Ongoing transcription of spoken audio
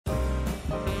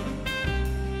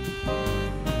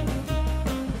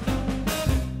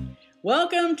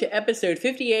Welcome to episode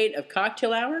 58 of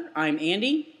Cocktail Hour. I'm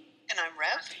Andy. And I'm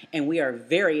Rev. And we are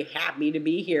very happy to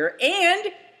be here. And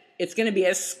it's going to be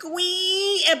a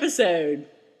squee episode.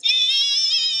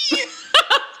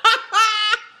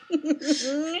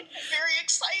 Very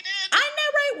excited. I know,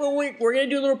 right? Well, we're going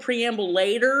to do a little preamble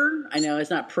later. I know it's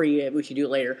not we should do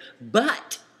it later.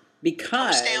 But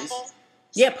because... Post-amble?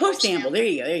 Yeah, post-amble. There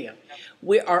you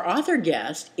go. Our author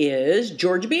guest is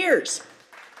Georgia Beers.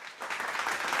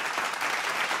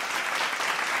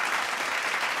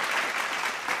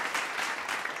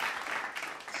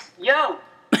 Yo!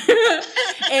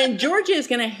 And Georgia is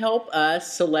going to help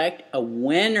us select a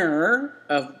winner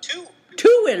of... Two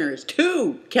winners.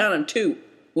 Two. Count them. Two.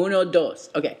 Uno,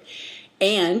 dos. Okay.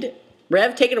 And,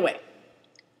 Rev, take it away.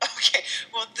 Okay.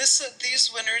 Well, these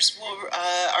winners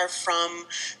are from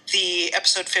the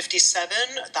episode 57,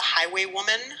 the Highway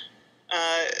Woman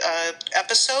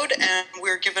episode, and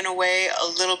we're giving away a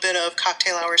little bit of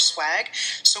Cocktail Hour swag.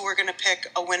 So we're going to pick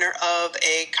a winner of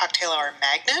a Cocktail Hour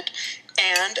magnet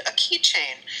and a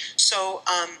keychain. So,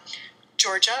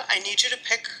 Georgia, I need you to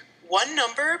pick one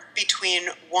number between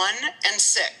 1 and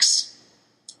 6.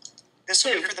 This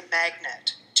will be for the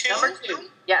magnet. 2? Number 2,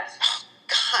 yes. Oh,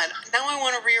 God, now I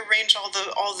want to rearrange all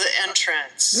the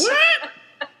entrants. What?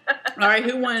 All right,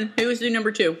 who won? Who was the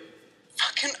number 2?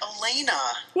 Fucking Elena.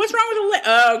 What's wrong with Elena?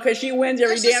 Oh, because she wins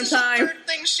every damn time. This is the third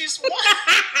thing she's won.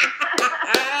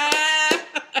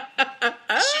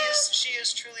 She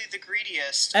is truly the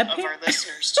greediest of our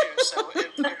listeners too. So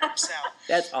it works out.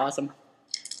 That's awesome.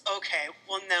 Okay,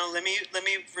 well now let me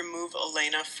remove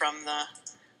Elena from the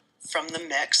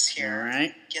mix here. All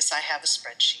right. Yes, I have a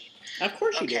spreadsheet. Of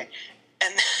course you do. Okay,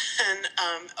 and then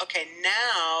okay,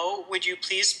 now would you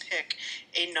please pick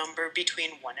a number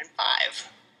between 1 and 5?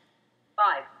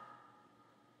 5.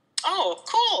 Oh,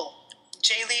 cool.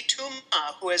 Jaylee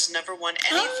Tuma, who has never won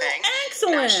anything. Oh,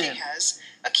 excellent. Now she has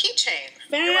a keychain.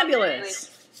 Fabulous.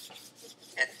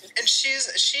 And she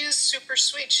is super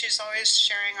sweet. She's always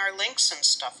sharing our links and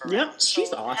stuff around. Yep,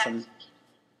 she's awesome.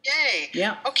 Yay.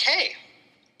 Yeah. Okay.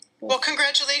 Well,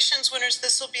 congratulations, winners.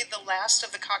 This will be the last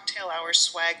of the Cocktail Hour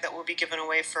swag that will be given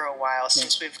away for a while,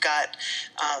 since we've got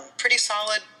pretty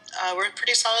solid. We're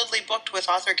pretty solidly booked with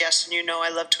author guests, and you know I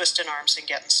love twisting arms and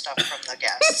getting stuff from the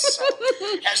guests. So,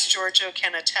 as Georgia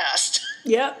can attest.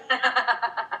 Yep.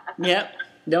 Yep.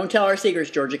 Don't tell our secrets,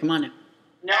 Georgia. Come on now.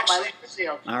 No, Actually, my lips are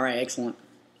sealed. All right, excellent.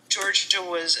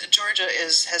 Georgia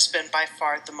has been by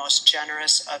far the most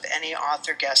generous of any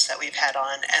author guest that we've had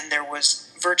on, and there was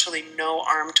virtually no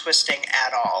arm twisting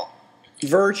at all.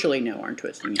 Virtually no arm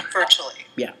twisting. Virtually.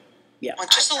 Yeah. Yeah. Well,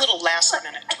 just a little last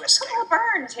minute twisting. A couple of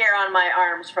burns here on my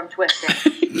arms from twisting.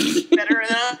 Better on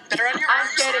your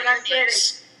arms.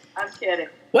 I'm kidding.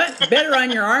 What? Better on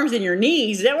your arms than your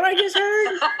knees? Is that what I just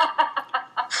heard?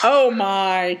 Oh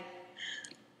my.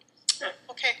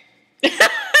 Okay. She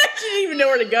didn't even know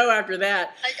where to go after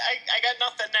that. I got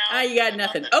nothing now. You got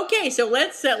nothing. Okay, so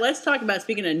let's talk about,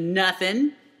 speaking of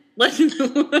nothing. Let's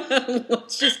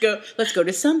go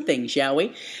to something, shall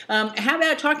we? How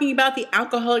about talking about the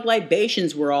alcoholic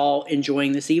libations we're all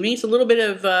enjoying this evening? It's a little bit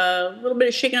of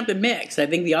shaking up the mix. I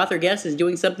think the author guest is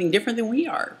doing something different than we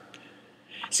are.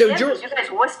 So, yeah, you guys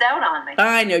wussed out on me.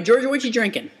 I know, Georgia. What you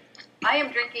drinking? I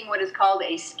am drinking what is called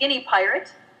a Skinny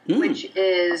Pirate, which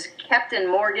is Captain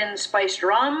Morgan spiced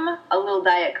rum, a little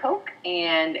Diet Coke,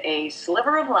 and a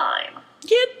sliver of lime.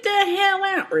 Get the hell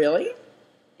out! Really?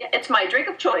 Yeah, it's my drink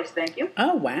of choice. Thank you.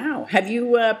 Oh wow! Have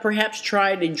you perhaps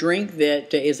tried a drink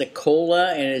that is a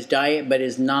cola and is diet, but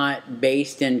is not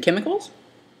based in chemicals?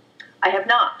 I have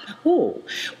not. Oh,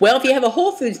 well, if you have a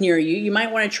Whole Foods near you, you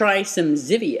might want to try some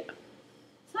Zivia.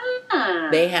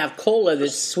 They have cola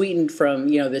that's sweetened from,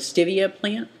 the stevia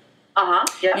plant.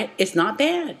 Yeah. It's not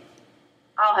bad.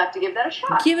 I'll have to give that a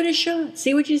shot. Give it a shot.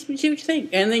 See what you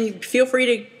think, and then feel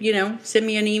free to send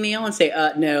me an email and say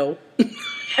no.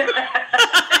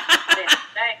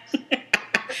 Thanks.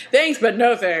 Thanks, but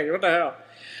no thanks. What the hell?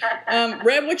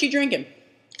 Rev, what you drinking?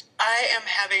 I am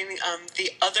having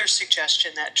the other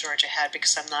suggestion that Georgia had,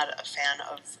 because I'm not a fan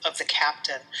of the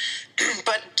captain.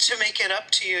 But to make it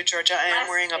up to you, Georgia, I am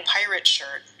wearing a pirate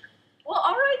shirt. Well,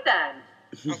 all right then.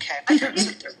 Okay. I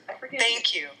forget.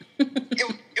 Thank you.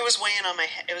 It was weighing on my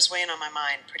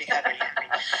mind pretty heavy.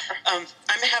 I'm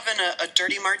having a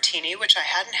dirty martini, which I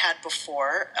hadn't had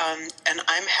before, and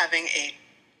I'm having a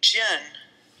gin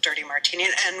dirty martini,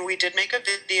 and we did make a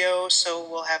video, so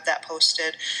we'll have that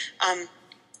posted. And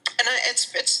it's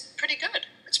pretty good.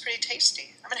 It's pretty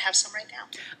tasty. I'm going to have some right now.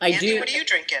 Andy, what are you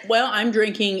drinking? Well, I'm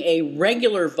drinking a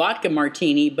regular vodka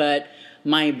martini, but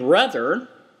my brother,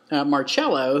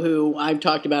 Marcello, who I've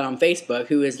talked about on Facebook,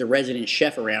 who is the resident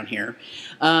chef around here.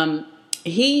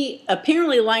 He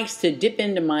apparently likes to dip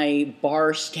into my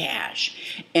bar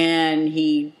stash, and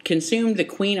he consumed the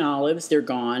Queen Olives. They're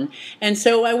gone. And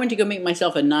so I went to go make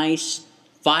myself a nice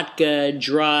vodka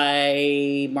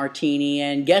dry martini,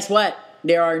 and guess what?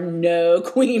 There are no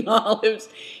Queen Olives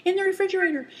in the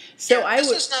refrigerator. So this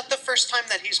is not the first time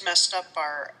that he's messed up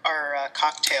our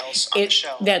cocktails on the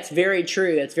show. That's very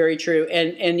true. That's very true.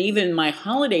 And even my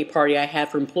holiday party I had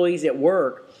for employees at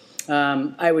work,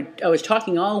 I was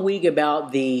talking all week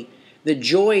about the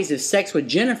joys of sex with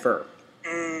Jennifer.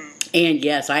 And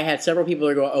yes, I had several people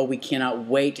that go, oh, we cannot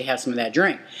wait to have some of that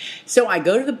drink. So I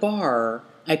go to the bar,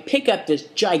 I pick up this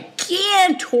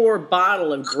gigantor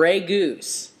bottle of Grey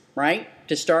Goose, right,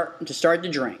 to start the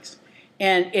drinks.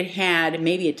 And it had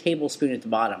maybe a tablespoon at the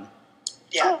bottom.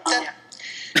 Yeah,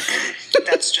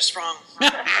 that's just wrong.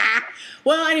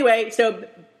 Well, anyway, so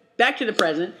back to the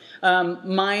present.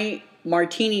 My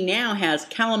martini now has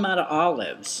Kalamata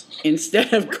olives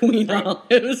instead of Queen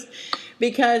olives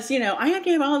because, I have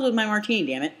to have olives with my martini,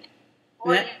 damn it.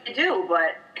 Well, you do,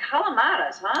 but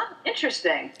Kalamatas, huh?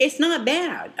 Interesting. It's not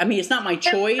bad. I mean, it's not my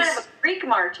choice. Kind of a freak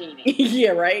martini. Yeah,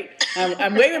 right?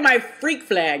 I'm waving my freak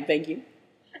flag, thank you.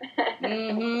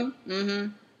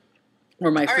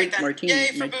 Or my freak martini.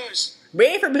 Yay for booze.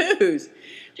 Yay for booze.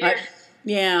 Cheers.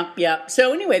 Yeah.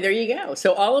 So anyway, there you go.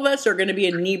 So all of us are going to be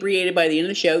inebriated by the end of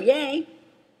the show. Yay.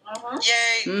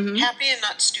 Yay. Happy and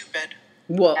not stupid.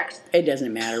 Well, it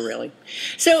doesn't matter really.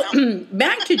 So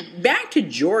back to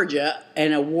Georgia,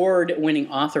 an award-winning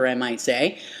author, I might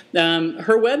say.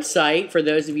 Her website, for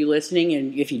those of you listening,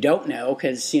 and if you don't know,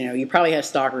 because you probably have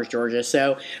stalkers, Georgia.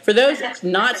 So for those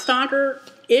not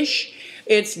stalker-ish,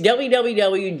 it's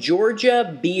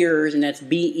www.georgiabeers, and that's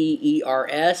BEERS.com.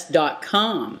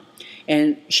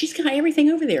 And she's got everything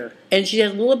over there. And she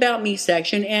has a little About Me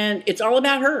section, and it's all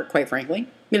about her, quite frankly.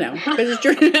 Because it's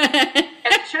true.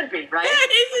 It should be, right?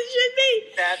 It should be.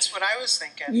 That's what I was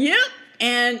thinking. Yep.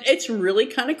 And it's really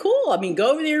kind of cool. I mean,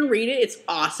 go over there and read it. It's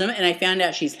awesome. And I found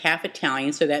out she's half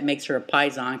Italian, so that makes her a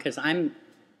paisan, because I'm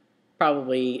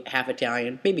probably half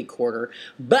Italian, maybe quarter.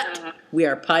 But we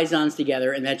are paisans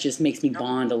together, and that just makes me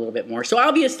bond a little bit more. So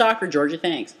I'll be a stalker, Georgia.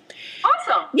 Thanks.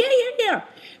 Awesome. Yeah.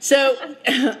 So,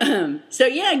 so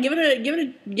yeah, give it a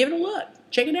look.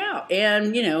 Check it out,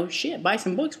 and buy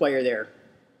some books while you're there.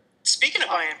 Speaking of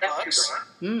buying books,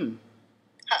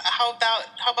 how about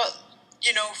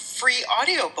free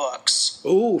audiobooks?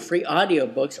 Ooh, free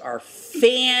audiobooks are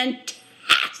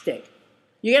fantastic.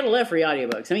 You gotta love free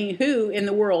audiobooks. I mean, who in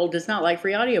the world does not like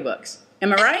free audiobooks?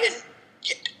 Am I right?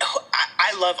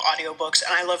 I love audiobooks,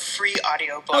 and I love free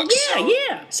audiobooks. Oh,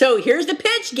 yeah. So here's the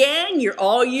pitch, gang. You're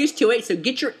all used to it, so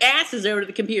get your asses over to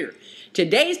the computer.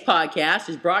 Today's podcast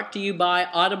is brought to you by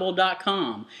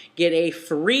Audible.com. Get a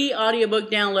free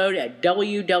audiobook download at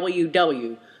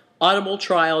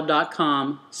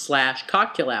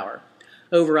www.audibletrial.com/cocktail hour.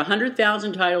 Over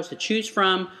 100,000 titles to choose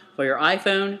from for your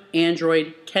iPhone,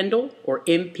 Android, Kindle, or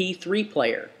MP3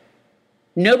 player.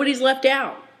 Nobody's left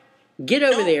out. Get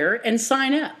over there and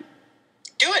sign up.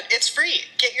 Do it. It's free.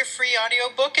 Get your free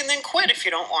audiobook and then quit if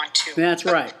you don't want to. That's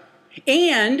right.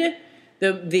 And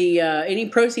the any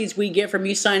proceeds we get from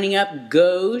you signing up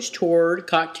goes toward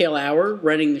Cocktail Hour,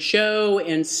 running the show,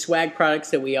 and swag products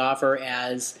that we offer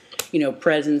as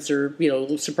presents or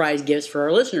little surprise gifts for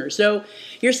our listeners. So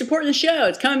you're supporting the show.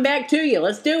 It's coming back to you.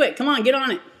 Let's do it. Come on, get on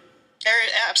it.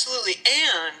 Absolutely.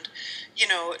 And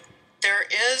there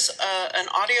is an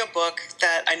audiobook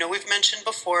that I know we've mentioned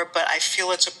before, but I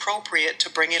feel it's appropriate to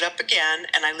bring it up again.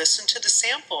 And I listened to the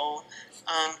sample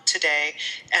today,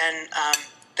 and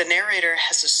the narrator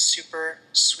has a super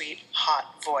sweet,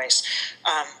 hot voice.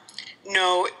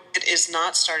 No, it is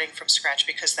not starting from scratch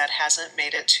because that hasn't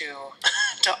made it to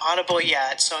Audible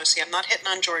yet. So, see, I'm not hitting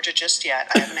on Georgia just yet.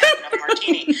 I haven't had enough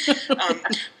martini.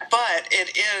 But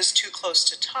it is Too Close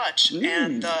to Touch.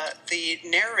 And the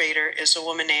narrator is a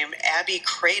woman named Abby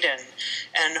Craden.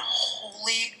 And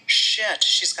holy shit,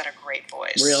 she's got a great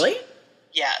voice. Really?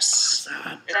 Yes.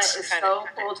 That is so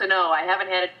cool to know. I haven't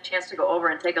had a chance to go over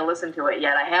and take a listen to it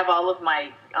yet. I have all of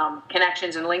my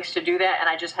connections and links to do that, and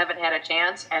I just haven't had a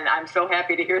chance, and I'm so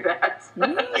happy to hear that.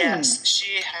 Yes,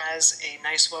 she has a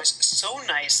nice voice. So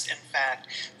nice, in fact,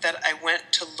 that I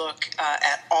went to look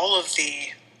at all of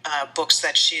the books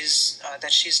that she's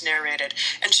narrated,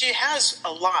 and she has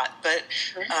a lot, but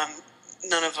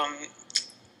none of them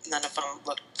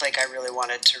looked like I really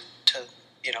wanted to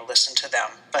listen to them.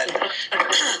 But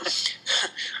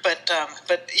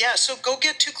yeah, so go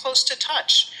get Too Close to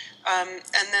Touch. And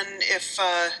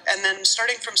then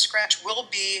starting from scratch will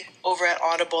be over at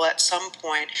Audible at some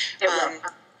point. It will.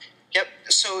 Yep.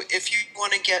 So if you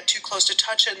want to get Too Close to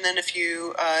Touch, and then if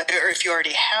you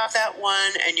already have that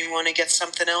one and you want to get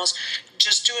something else,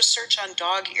 just do a search on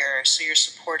Dog Ear. So you're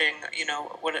supporting,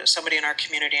 somebody in our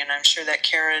community, and I'm sure that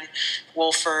Karen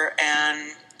Wolfer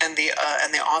and the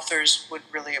authors would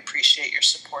really appreciate your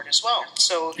support as well.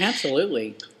 So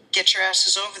absolutely. Get your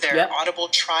asses over there. Yep.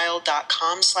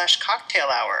 audibletrial.com/cocktail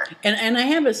hour. And I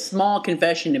have a small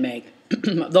confession to make.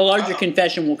 The larger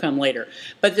confession will come later.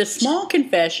 But the small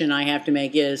confession I have to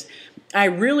make is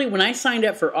when I signed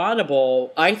up for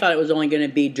Audible, I thought it was only going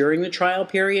to be during the trial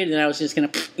period, and I was just going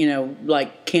to,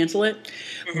 cancel it.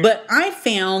 Mm-hmm. But I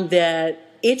found that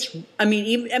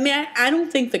I don't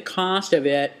think the cost of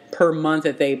it per month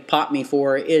that they pop me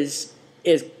for is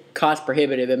cost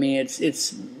prohibitive. I mean,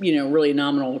 it's really a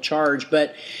nominal charge,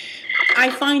 but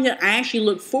I find that I actually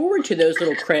look forward to those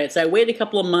little credits. I wait a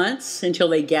couple of months until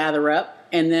they gather up,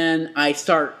 and then I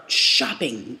start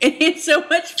shopping. And it's so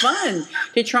much fun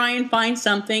to try and find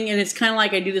something. And it's kind of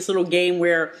like I do this little game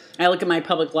where I look at my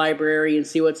public library and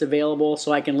see what's available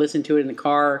so I can listen to it in the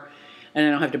car and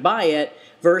I don't have to buy it,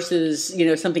 versus,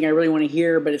 something I really want to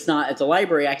hear, but it's not at the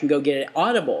library. I can go get it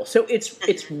Audible. So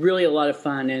it's really a lot of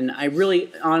fun. And I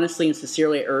really honestly and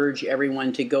sincerely urge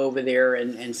everyone to go over there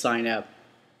and sign up.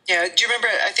 Yeah, do you remember,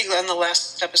 I think on the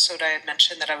last episode I had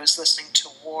mentioned that I was listening to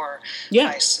War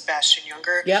by Sebastian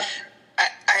Junger. Yep.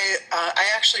 I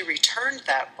actually returned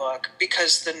that book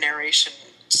because the narration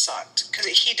sucked, because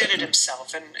he did it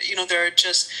himself. And, there are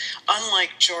just,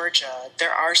 unlike Georgia,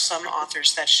 there are some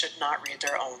authors that should not read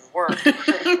their own work.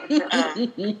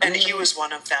 And he was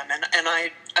one of them. And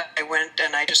I went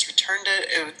and I just returned it.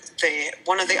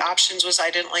 One of the options was I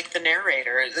didn't like the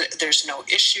narrator. There's no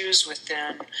issues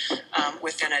within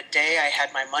a day. I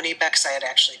had my money back because I had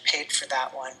actually paid for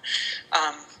that one.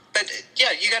 But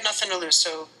yeah, you got nothing to lose,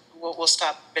 so we'll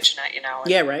stop bitching at you now.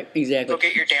 Yeah, right. Exactly. Go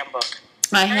get your damn book.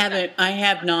 I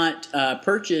have not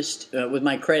purchased with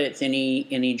my credits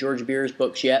any Georgia Beers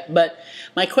books yet. But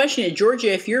my question is,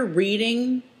 Georgia, if you're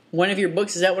reading one of your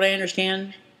books, is that what I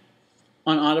understand?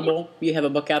 On Audible, you have a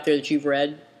book out there that you've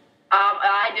read?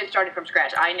 I did Starting from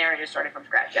Scratch. I narrated Starting from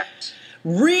Scratch, yeah.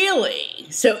 Really?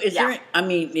 So is there,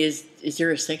 is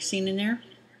there a sex scene in there?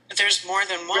 There's more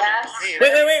than one. Yes. Wait.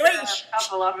 A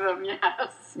couple of them,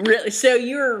 yes. Really? So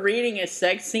you're reading a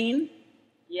sex scene?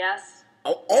 Yes.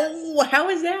 Oh, how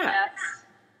is that? Yes.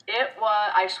 It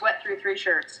was, I sweat through 3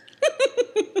 shirts.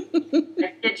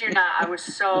 I kid you not, I was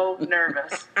so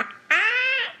nervous.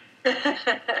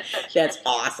 That's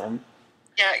awesome.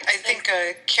 Yeah, I think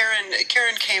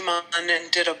Karen came on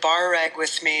and did a bar rag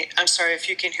with me. I'm sorry if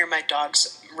you can hear my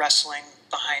dogs wrestling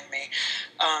behind me.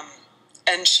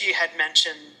 And she had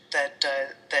mentioned that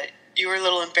you were a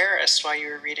little embarrassed while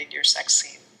you were reading your sex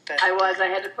scene. I was. I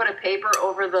had to put a paper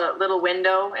over the little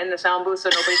window in the sound booth so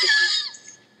nobody could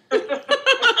see.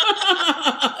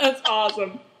 That's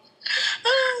awesome.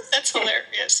 That's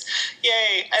hilarious.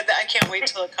 Yay. I can't wait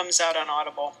till it comes out on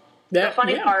Audible. The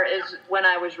funny part is when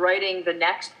I was writing the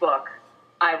next book,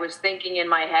 I was thinking in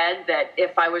my head that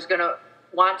if I was going to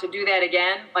want to do that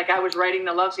again, like I was writing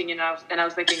the love scene and I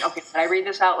was thinking, okay, should I read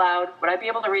this out loud? Would I be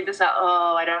able to read this out?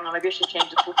 Oh, I don't know. Maybe I should change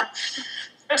the book.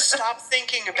 Stop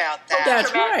thinking about that.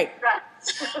 That's right.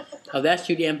 Oh, that's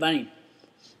too damn funny.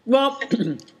 Well,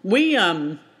 we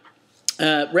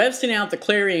Rev sent out the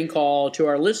clarion call to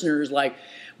our listeners, like,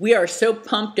 we are so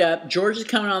pumped up. George is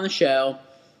coming on the show.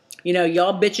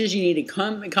 Y'all bitches, you need to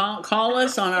come call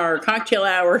us on our cocktail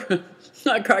hour,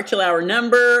 our cocktail hour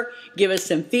number. Give us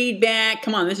some feedback.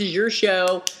 Come on, this is your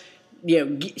show.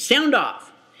 Sound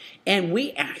off. And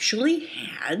we actually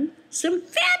had some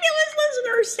fabulous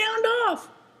listeners sound off.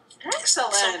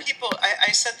 Excellent. Some people,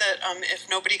 I said that if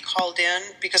nobody called in,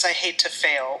 because I hate to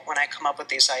fail when I come up with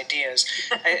these ideas,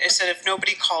 I said if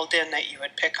nobody called in that you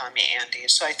would pick on me, Andy.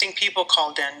 So I think people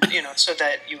called in, so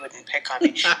that you wouldn't pick on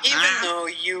me, even though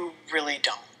you really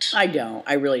don't. I don't.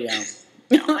 I really don't.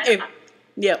 No,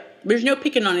 there's no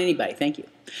picking on anybody. Thank you.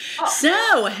 Oh.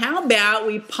 So how about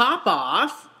we pop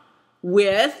off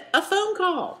with a phone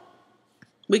call?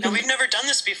 We've never done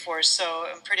this before, so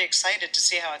I'm pretty excited to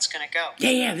see how it's going to go.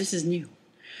 Yeah, this is new.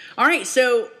 All right,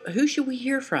 so who should we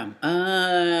hear from?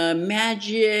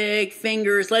 Magic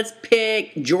Fingers. Let's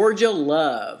pick Georgia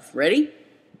Love. Ready?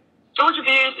 Georgia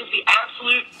Beers is the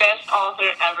absolute best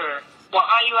author ever.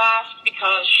 Why, you ask?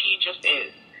 Because she just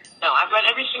is. No, I've read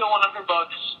every single one of her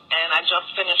books, and I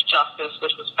just finished Justice,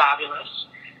 which was fabulous.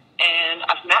 And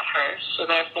I've met her, so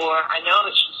therefore I know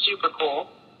that she's super cool.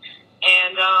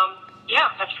 And,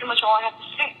 yeah, that's pretty much all I have to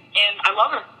say. And I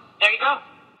love her. There you go.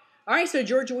 All right, so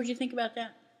Georgia, what'd you think about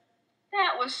that?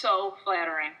 That was so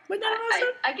flattering. Wasn't that awesome?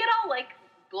 I get all like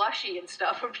blushy and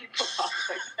stuff when people talk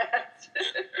like that.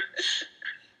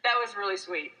 That was really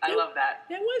sweet. I love that.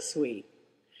 That was sweet.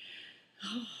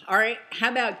 All right,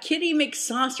 how about Kitty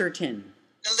McSaucerton?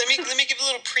 Now, let me give a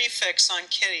little prefix on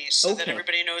Kitty so that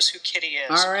everybody knows who Kitty is.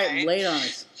 All right, lay it on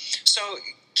us. So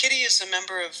Kitty is a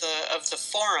member of the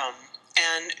forum,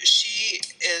 and she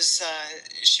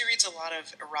reads a lot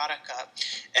of erotica,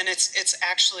 and it's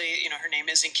actually, her name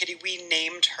isn't Kitty. We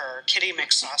named her Kitty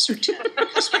McSaucerton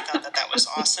because we thought that was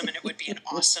awesome, and it would be an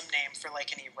awesome name for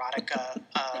like an erotica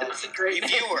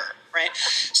reviewer, right?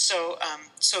 So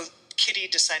Kitty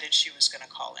decided she was going to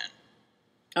call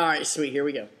in. All right, sweet. Here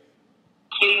we go.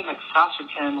 Kitty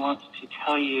McSaucerton wants to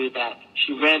tell you that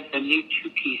she read the new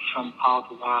two-piece from Paul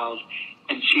the Wild,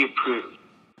 and she approved.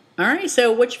 All right,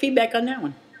 so what's your feedback on that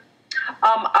one?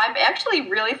 I'm actually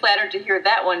really flattered to hear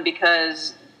that one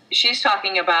because she's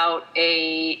talking about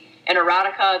an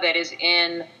erotica that is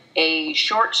in a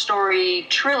short story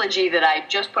trilogy that I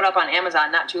just put up on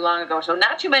Amazon not too long ago. So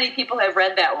not too many people have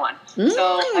read that one.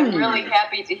 So I'm really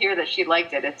happy to hear that she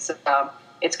liked it.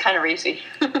 It's kind of racy.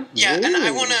 Yeah, and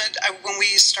I want to, when we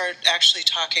start actually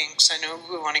talking, because I know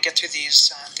we want to get through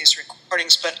these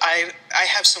recordings, but I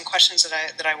have some questions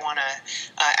that I want to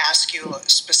ask you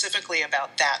specifically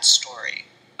about that story.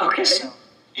 Okay. So,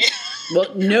 yeah.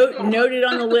 Well, note it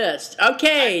on the list.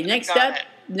 Okay, next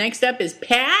up is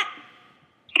Pat.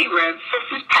 Hey, Rev,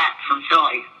 this is Pat from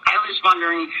Philly. I was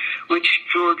wondering which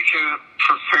Georgia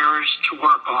prefers to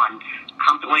work on,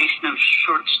 compilation of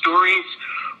short stories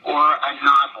or a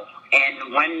novel,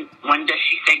 and when does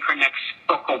she think her next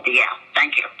book will be out?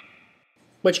 Thank you.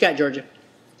 What you got, Georgia?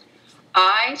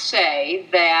 I say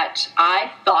that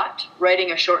I thought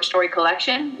writing a short story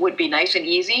collection would be nice and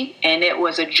easy, and it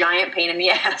was a giant pain in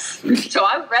the ass. So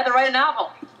I would rather write a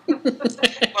novel.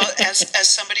 Well, as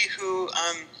somebody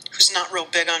who's not real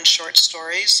big on short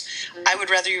stories, I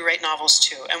would rather you write novels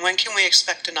too. And when can we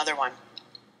expect another one?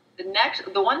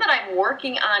 The one that I'm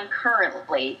working on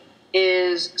currently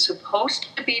is supposed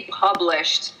to be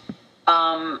published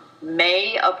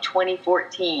May of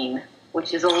 2014,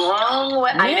 which is a long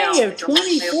way. May of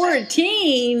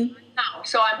 2014?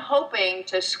 So I'm hoping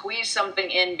to squeeze something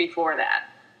in before that.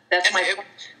 That's my point.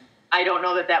 I don't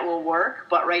know that will work,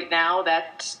 but right now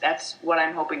that's what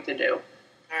I'm hoping to do.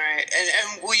 All right.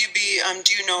 And will you be,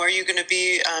 do you know, are you going to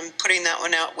be putting that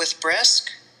one out with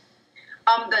Brisk?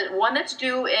 The one that's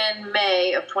due in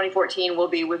May of 2014 will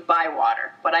be with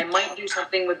Bywater, but I might do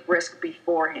something with Brisk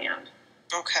beforehand.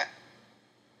 Okay.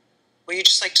 Well, you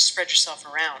just like to spread yourself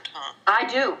around, huh? I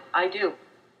do.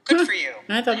 Good for you.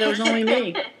 I thought that was only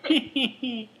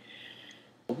me.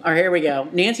 All right, here we go.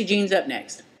 Nancy Jean's up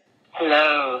next.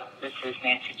 Hello, this is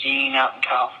Nancy Jean out in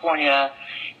California,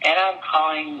 and I'm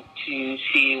calling to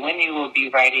see when you will be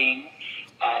writing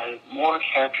more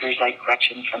characters like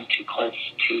Gretchen from Too Close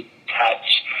to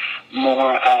Touch,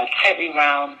 more tightly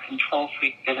wound, control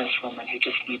freak businesswoman who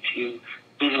just needs to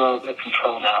lose a little bit of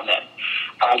control now and then.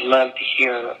 I'd love to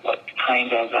hear what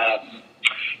kind of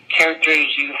characters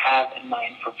you have in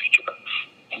mind for future books.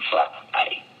 Thanks a lot.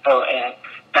 Bye. Oh, and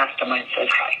Mastermind says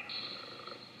hi.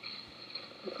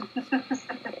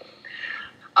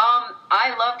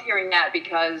 I loved hearing that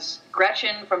because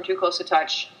Gretchen from Too Close to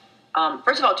Touch,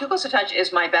 first of all, Too Close to Touch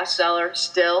is my bestseller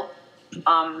still.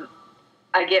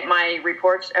 I get my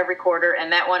reports every quarter,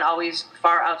 and that one always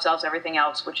far outsells everything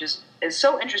else, which is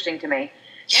so interesting to me.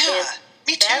 Yeah,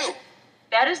 me too.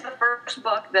 That is the first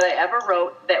book that I ever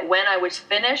wrote that when I was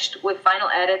finished with final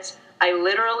edits, I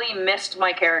literally missed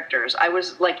my characters. I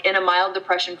was like in a mild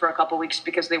depression for a couple weeks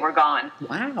because they were gone.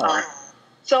 Wow.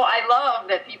 So I love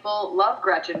that people love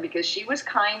Gretchen because she was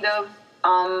kind of,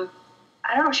 I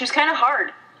don't know, she was kind of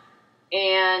hard.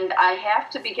 And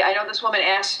I know this woman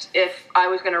asked if I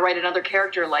was going to write another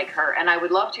character like her, and I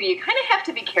would love to. You kind of have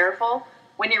to be careful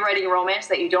when you're writing romance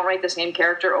that you don't write the same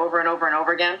character over and over and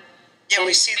over again. Yeah,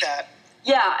 we see that.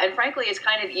 Yeah, and frankly, it's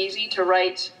kind of easy to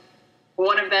write.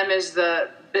 One of them is the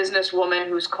businesswoman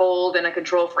who's cold and a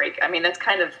control freak. I mean, that's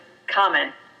kind of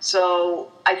common.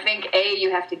 So I think, A, you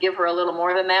have to give her a little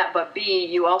more than that, but B,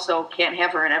 you also can't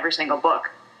have her in every single book.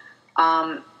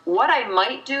 What I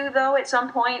might do, though, at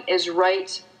some point is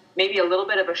write maybe a little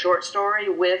bit of a short story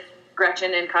with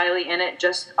Gretchen and Kylie in it,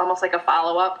 just almost like a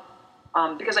follow-up,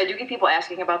 because I do get people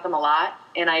asking about them a lot,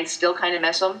 and I still kind of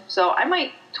miss them. So I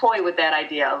might toy with that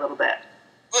idea a little bit.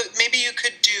 Well, maybe you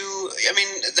could do, I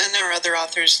mean, then there are other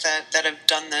authors that have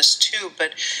done this too,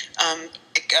 but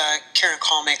Karen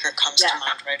Callmaker comes to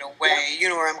mind right away. Yeah. You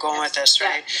know where I'm going with this,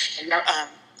 right? Yeah.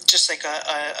 just like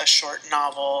a short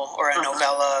novel or a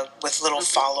novella with little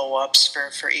follow-ups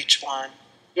for each one.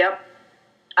 Yep.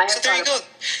 So there you go.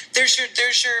 There's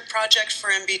your project for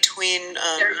in between.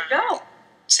 There you go.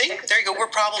 See, there you go. We're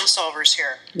problem solvers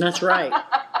here. That's right.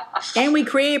 And we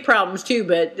create problems too,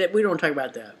 but we don't talk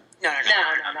about that. No.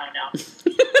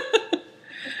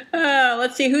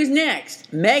 Let's see who's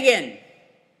next. Megan.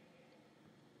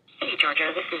 Hey,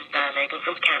 Georgia. This is Megan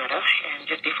from Canada. And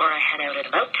just before I head out and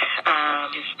about,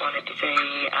 just wanted to say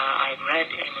I've read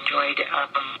and enjoyed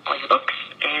all your books,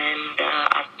 and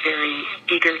I'm very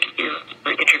eager to do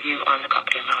the interview on the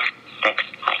Cocktail Hour. Thanks.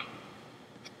 Bye.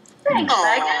 Thanks, Aww.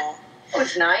 Megan. That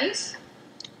was nice.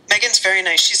 Megan's very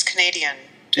nice. She's Canadian.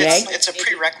 It's a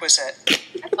prerequisite.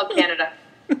 I love Canada.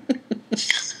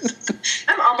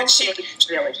 I'm almost Canadian,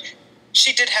 really.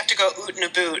 She did have to go oot and a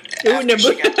boot. Oot and a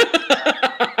boot.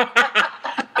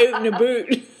 Oot and a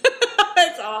boot.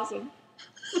 That's awesome.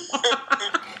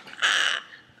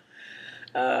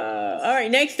 All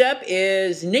right, next up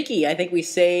is Nikki. I think we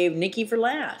saved Nikki for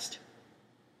last.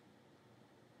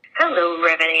 Hello,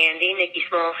 Reverend Andy. Nikki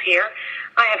Smalls here.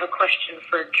 I have a question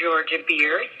for Georgia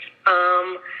Beers.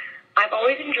 I've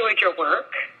always enjoyed your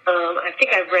work. I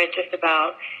think I've read just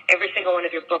about every single one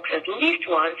of your books at least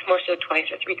once, more so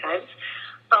twice or three times.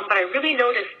 But I really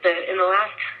noticed that in the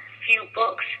last few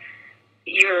books,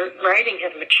 your writing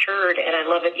has matured, and I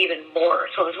love it even more.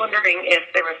 So I was wondering if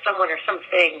there was someone or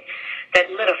something that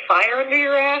lit a fire under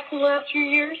your ass in the last few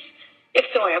years. If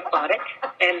so, I applaud it,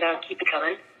 and keep it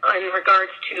coming. In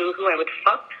regards to who I would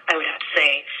fuck, I would have to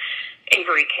say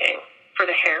Avery King for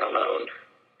the hair alone.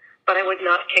 But I would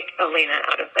not kick Elena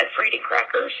out of bed for eating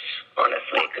crackers,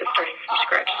 honestly, because starting from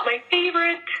scratch is my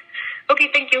favorite. Okay,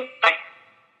 thank you. Bye.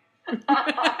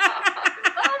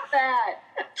 Love that.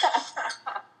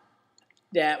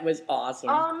 That was awesome.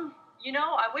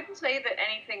 I wouldn't say that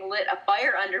anything lit a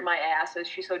fire under my ass, as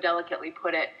she so delicately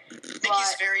put it.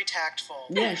 Nikki's very tactful.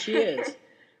 Yeah, she is.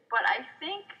 But I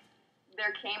think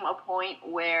there came a point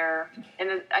where,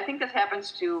 and I think this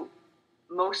happens to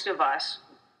most of us,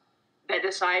 that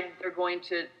decide they're going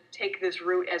to take this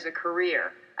route as a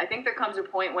career. I think there comes a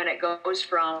point when it goes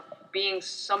from being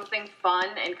something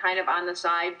fun and kind of on the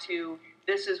side to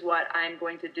this is what I'm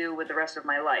going to do with the rest of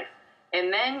my life.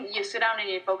 And then you sit down and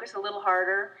you focus a little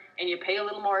harder and you pay a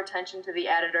little more attention to the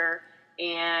editor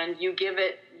and you give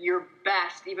it your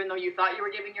best. Even though you thought you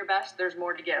were giving your best, there's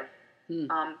more to give.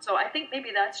 So I think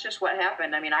maybe that's just what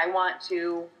happened. I mean, I want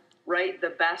to write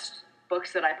the best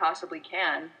books that I possibly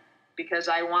can because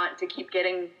I want to keep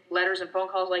getting letters and phone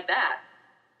calls like that,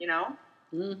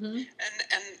 Mm-hmm. And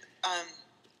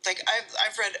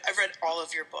I've read all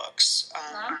of your books,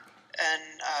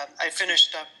 and I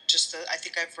finished up I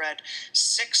think I've read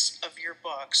 6 of your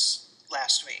books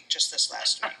last week, just this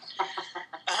last week.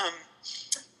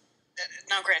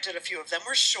 Now, granted, a few of them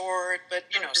were short, but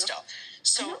still.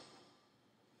 So,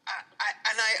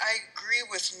 I agree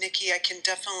with Nikki. I can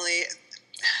definitely.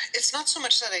 It's not so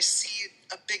much that I see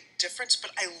a big difference,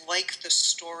 but I like the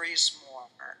stories more.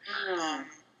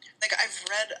 I've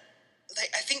read,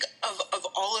 I think of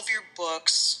all of your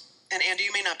books, and Andy,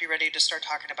 you may not be ready to start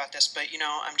talking about this, but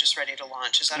I'm just ready to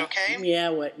launch. Is that okay? Yeah.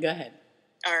 Go ahead.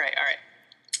 All right.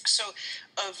 So,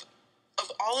 of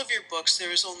all of your books, there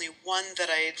was only one that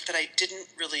I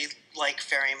didn't really like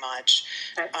very much,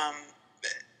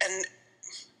 and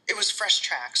it was Fresh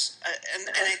Tracks, and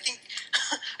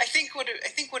I think what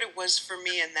it was for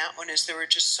me in that one is there were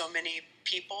just so many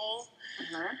people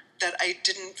that I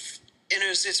didn't. And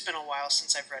it's been a while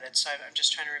since I've read it, so I'm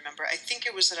just trying to remember. I think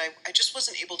it was that I just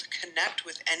wasn't able to connect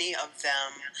with any of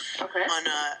them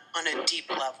on a deep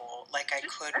level like I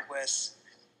could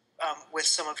with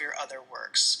some of your other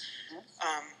works.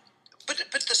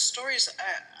 But the stories,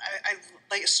 I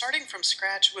like Starting From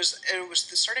Scratch was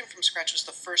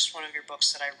the first one of your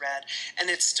books that I read, and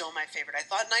it's still my favorite. I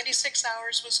thought 96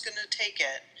 Hours was going to take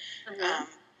it,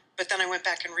 but then I went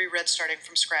back and reread Starting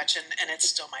From Scratch, and it's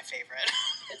still my favorite.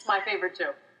 It's my favorite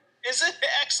too. Is it?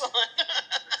 Excellent.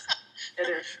 It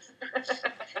is.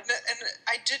 And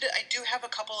I do have a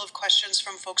couple of questions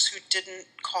from folks who didn't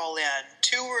call in.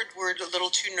 2 were a little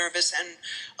too nervous, and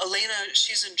Elena,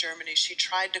 she's in Germany. She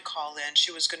tried to call in.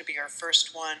 She was going to be our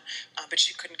first one, but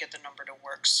she couldn't get the number to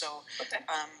work. So,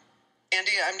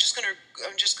 Andy, I'm just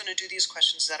gonna do these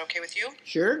questions. Is that okay with you?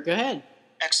 Sure. Go ahead.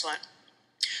 Excellent.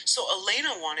 So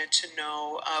Elena wanted to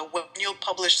know when you'll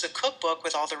publish the cookbook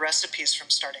with all the recipes from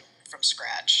Starting From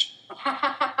Scratch.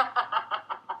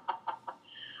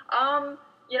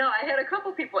 I had a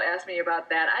couple people ask me about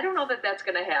that. I don't know that that's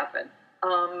going to happen.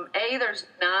 There's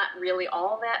not really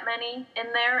all that many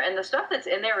in there, and the stuff that's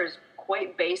in there is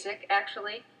quite basic,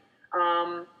 actually.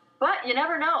 But you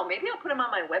never know. Maybe I'll put them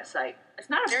on my website. It's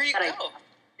not a There you bad go. idea.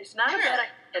 It's not a bad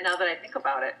idea now that I think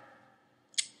about it.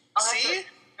 See?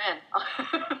 Man.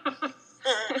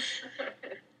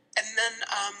 And then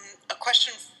a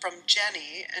question from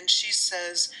Jenny, and she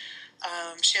says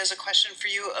she has a question for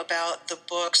you about the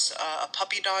books A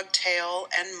Puppy Dog Tale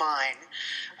and Mine.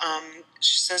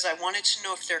 She says, I wanted to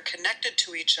know if they're connected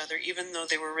to each other, even though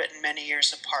they were written many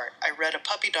years apart. I read A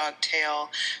Puppy Dog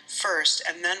Tale first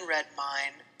and then read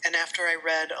Mine, and after I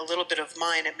read a little bit of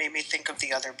Mine, it made me think of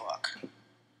the other book.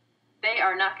 They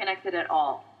are not connected at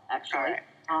all, actually. All right.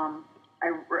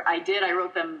 I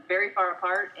wrote them very far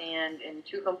apart and in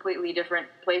two completely different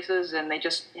places, and they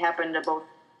just happened to both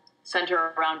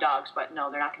center around dogs, but no,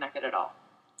 they're not connected at all.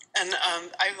 And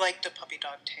I liked A Puppy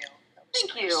Dog Tale. That was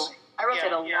Thank nice. you. I wrote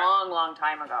it a long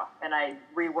time ago, and I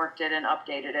reworked it and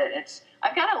updated it.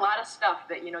 I've got a lot of stuff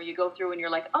that you go through, and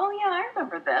you're like, oh yeah, I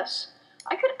remember this.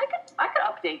 I could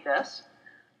update this.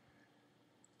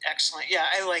 Excellent. Yeah,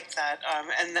 I like that.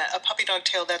 And A Puppy Dog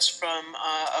Tale, that's from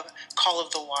Call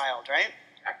of the Wild, right?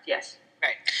 Correct. Yes.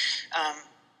 Right.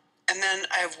 And then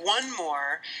I have one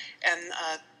more, and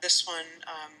this one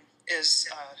is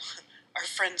our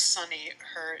friend Sunny.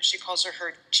 She calls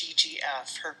her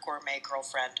GGF, her gourmet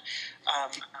girlfriend,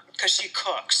 because she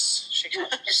cooks. She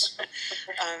cooks,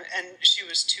 and she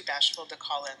was too bashful to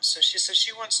call in. So she says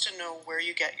she wants to know where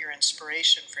you get your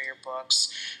inspiration for your books.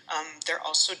 They're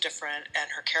all so different, and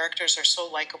her characters are so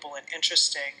likable and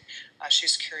interesting.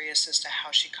 She's curious as to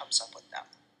how she comes up with them.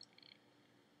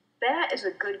 That is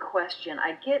a good question.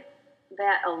 I get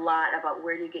that a lot about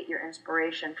where you get your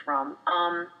inspiration from.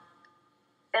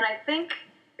 And I think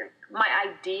my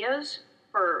ideas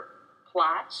for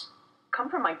plots come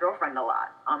from my girlfriend a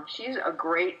lot. She's a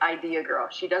great idea girl.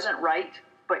 She doesn't write,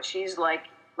 but she's like,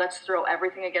 let's throw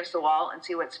everything against the wall and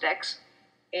see what sticks.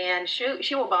 And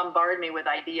she will bombard me with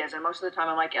ideas, and most of the time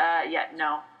I'm like,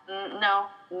 no,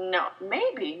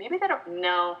 maybe that'll,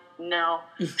 no.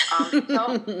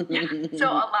 So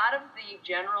a lot of the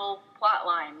general plot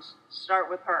lines start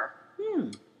with her.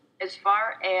 As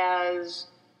far as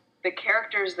the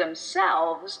characters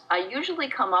themselves, I usually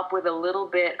come up with a little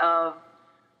bit of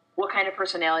what kind of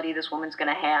personality this woman's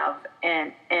going to have,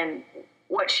 and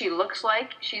what she looks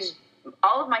like.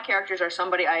 All of my characters are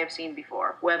somebody I have seen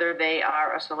before, whether they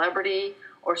are a celebrity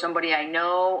or somebody I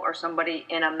know or somebody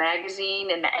in a magazine,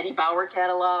 in the Eddie Bauer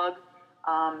catalog.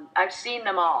 I've seen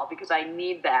them all because I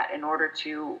need that in order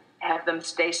to have them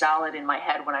stay solid in my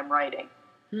head when I'm writing.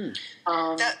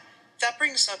 That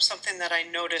brings up something that I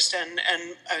noticed, and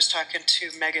I was talking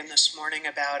to Megan this morning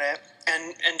about it,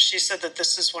 and she said that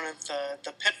this is one of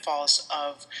the pitfalls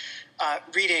of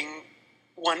reading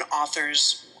one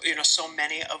author's, so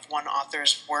many of one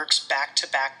author's works back to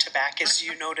back to back, is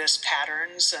you notice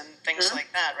patterns and things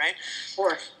like that, right? Of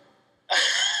course.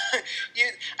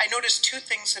 I noticed two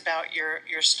things about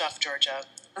your stuff, Georgia.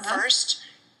 First,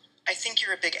 I think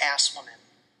you're a big ass woman.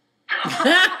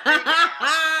 Big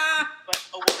ass, but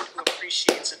a woman who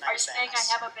appreciates a nice ass. Are you saying I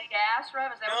have a big ass,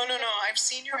 Rev? Is that what No. you're saying? I've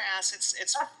seen your ass.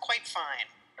 It's quite fine.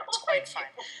 It's quite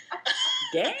fine.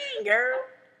 Dang, girl.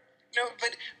 No,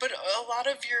 but a lot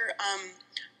of your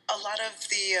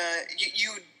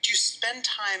you spend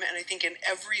time, and I think in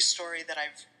every story that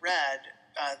I've read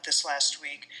this last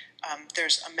week,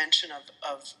 there's a mention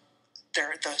of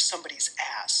somebody's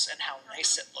ass and how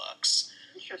nice it looks.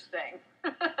 Interesting.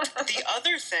 The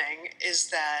other thing is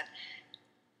that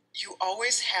you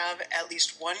always have at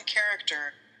least one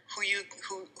character who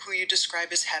you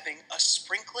describe as having a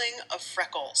sprinkling of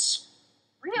freckles.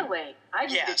 Really? I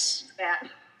need Yes. to do that.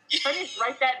 I need to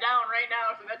write that down right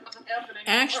now so that doesn't happen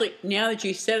anymore. Actually, now that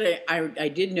you said it, I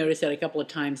did notice that a couple of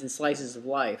times in Slices of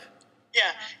Life.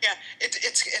 Yeah.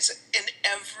 It's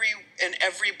in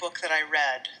every book that I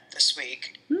read this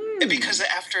week, because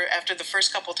after the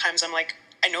first couple of times I'm like,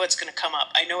 I know it's going to come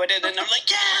up. I know it is, and I'm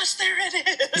like, yes, there it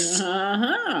is.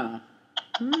 Oh,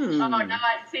 now I'm on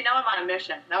a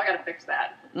mission. Now I got to fix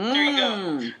that. There you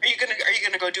go. Are you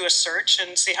gonna go do a search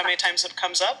and see how many times it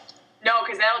comes up? No,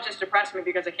 because that'll just depress me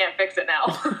because I can't fix it now.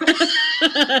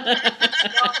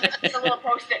 There's a little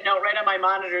Post-it note right on my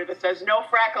monitor that says no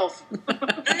freckles.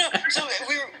 No. So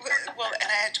and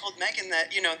I had told Megan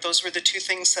that those were the two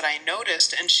things that I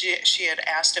noticed, and she had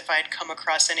asked if I'd come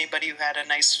across anybody who had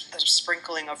a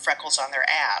sprinkling of freckles on their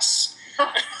ass.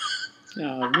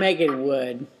 Oh, Megan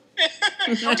would.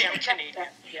 Damn Canadian.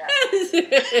 Yeah.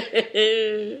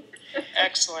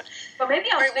 Excellent. But maybe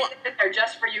I'll Right, stick it there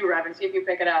just for you, Rev, and see if you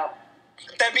pick it out.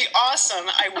 That'd be awesome.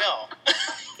 I will.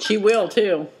 She will,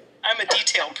 too. I'm a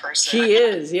detail person. She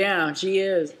is, yeah, she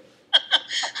is.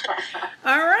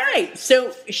 All right.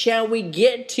 So, shall we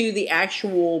get to the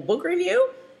actual book review?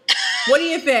 What do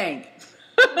you think?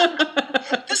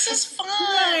 This is fun.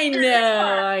 I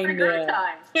know. Good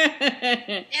time.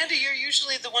 Andy, you're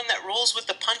usually the one that rolls with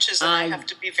the punches, and I have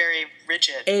to be very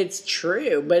rigid. It's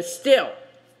true, but still.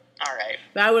 All right.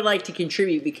 I would like to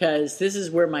contribute because this is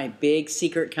where my big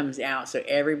secret comes out, so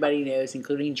everybody knows,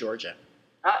 including Georgia.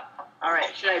 All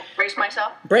right. Should I brace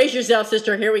myself? Brace yourself,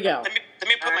 sister. Here we go. Let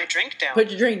me put my drink down.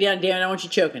 Put your drink down, Dan. I don't want you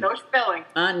choking. No spilling.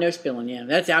 No spilling, yeah.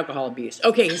 That's alcohol abuse.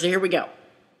 Okay, so here we go.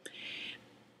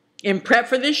 In prep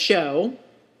for this show,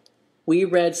 we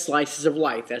read Slices of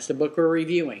Life. That's the book we're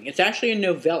reviewing. It's actually a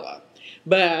novella.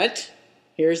 But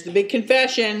here's the big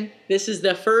confession. This is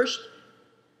the first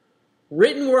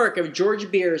written work of Georgia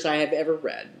Beers I have ever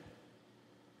read.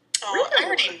 Oh, I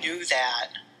already knew that.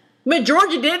 But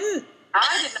Georgia didn't.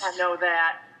 I did not know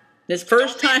that. This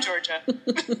first Don't time, leave,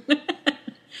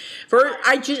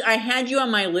 Georgia. I had you on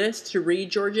my list to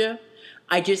read, Georgia.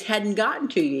 I just hadn't gotten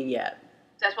to you yet.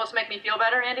 Is that supposed to make me feel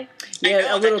better, Andy? Yeah, I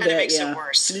know, a little that kinda bit. makes Yeah, it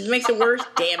worse. It makes it worse.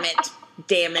 Damn it!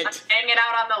 Damn it! Hanging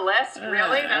out on the list,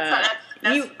 really? That's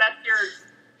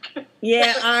your.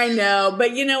 Yeah, I know,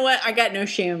 but you know what? I got no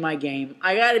shame in my game.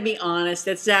 I got to be honest.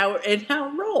 That's how it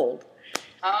rolled.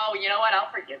 Oh, you know what? I'll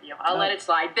forgive you. I'll let it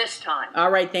slide this time. All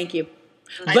right, thank you.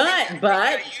 But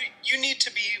you need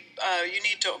to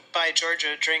buy Georgia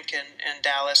a drink in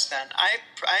Dallas. Then I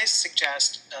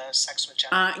suggest Sex with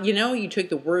Jennifer. You took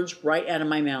the words right out of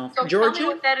my mouth. So Georgia, tell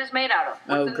me what that is made out of.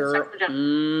 What's in girl. Sex with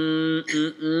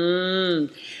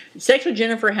Jennifer? Sex with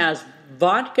Jennifer has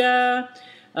vodka,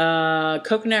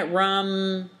 coconut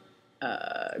rum,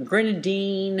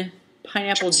 grenadine,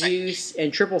 pineapple juice,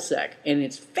 and triple sec, and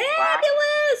it's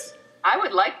fabulous. I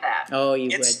would like that. Oh, you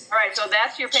would. All right, so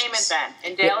that's your payment then.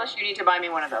 In Dallas, you need to buy me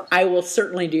one of those. I will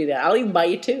certainly do that. I'll even buy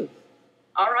you two.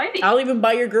 All righty. I'll even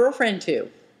buy your girlfriend two.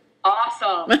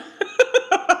 Awesome.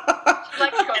 She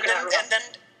likes coconut rum.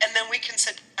 And then we can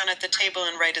sit down at the table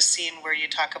and write a scene where you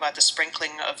talk about the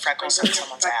sprinkling of freckles on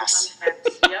someone's ass.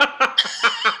 Yep.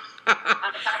 On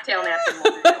a cocktail napkin.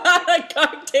 We'll do that.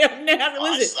 Cocktail napkin.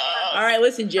 Listen. Awesome. All right,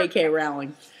 listen, J.K.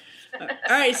 Rowling. All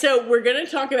right, so we're going to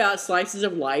talk about Slices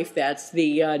of Life. That's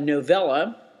the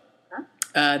novella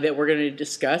that we're going to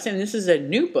discuss. And this is a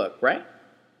new book, right?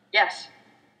 Yes.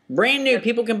 Brand new.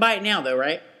 People can buy it now, though,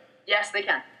 right? Yes, they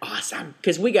can. Awesome,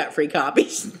 because we got free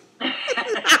copies.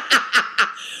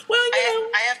 Well,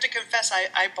 I have to confess,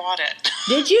 I bought it.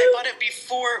 Did you? I bought it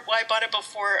before. Well, I bought it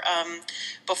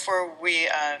before we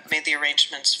made the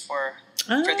arrangements for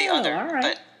the other. All right.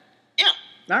 But yeah.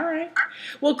 All right.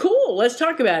 Well, cool. Let's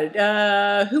talk about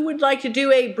it. Who would like to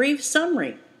do a brief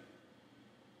summary?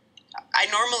 I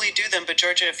normally do them, but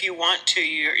Georgia, if you want to,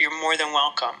 you're more than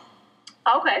welcome.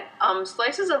 Okay.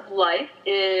 Slices of Life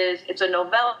it's a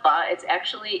novella. It's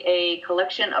actually a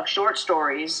collection of short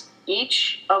stories,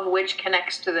 each of which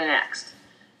connects to the next.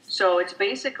 So it's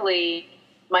basically,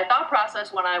 my thought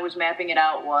process when I was mapping it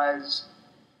out was,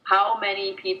 how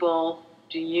many people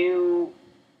do you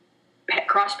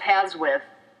cross paths with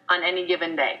on any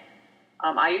given day?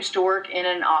 I used to work in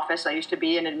an office. I used to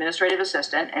be an administrative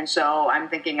assistant. And so I'm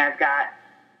thinking I've got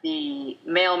the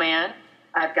mailman.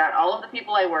 I've got all of the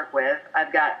people I work with.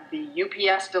 I've got the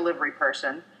UPS delivery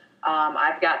person.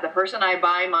 I've got the person I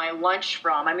buy my lunch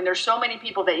from. I mean, there's so many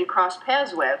people that you cross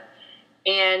paths with.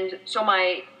 And so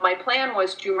my plan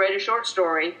was to write a short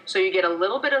story so you get a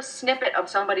little bit of snippet of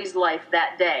somebody's life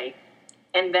that day.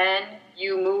 And then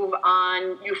you move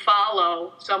on, you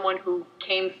follow someone who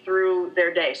came through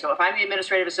their day. So if I'm the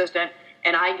administrative assistant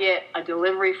and I get a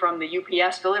delivery from the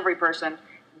UPS delivery person,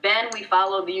 then we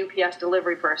follow the UPS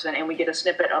delivery person and we get a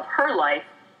snippet of her life.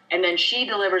 And then she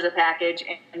delivers a package,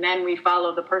 and then we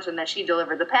follow the person that she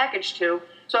delivered the package to.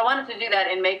 So I wanted to do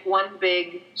that and make one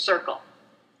big circle.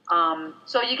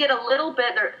 So you get a little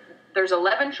bit, there's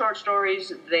 11 short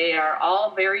stories. They are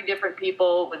all very different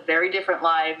people with very different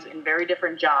lives and very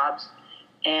different jobs.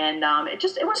 And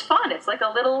it was fun. It's like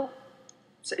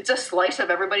it's a slice of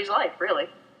everybody's life, really.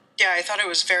 Yeah, I thought it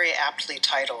was very aptly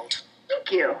titled.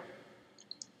 Thank you.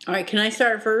 All right, can I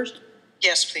start first?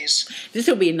 Yes, please. This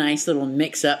will be a nice little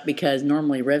mix-up because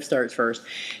normally Rev starts first.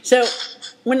 So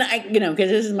when because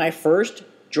this is my first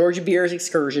Georgia Beers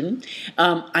excursion,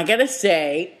 I got to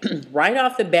say, right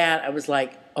off the bat, I was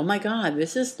like, oh my God,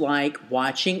 this is like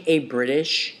watching a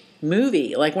British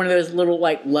movie, like one of those little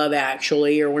like Love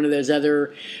Actually or one of those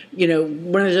other,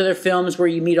 films where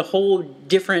you meet a whole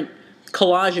different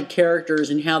collage of characters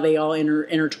and how they all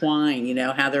intertwine,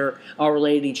 how they're all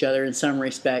related to each other in some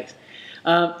respects.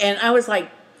 And I was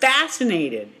like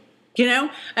fascinated You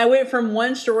know, I went from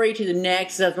one story to the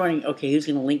next. I was wondering, okay, who's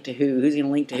going to link to who? Who's going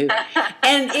to link to who?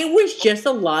 And it was just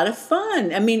a lot of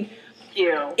fun. I mean,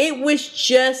 it was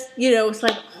just, it's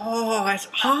like, oh, that's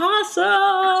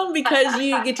awesome, because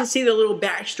you get to see the little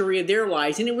backstory of their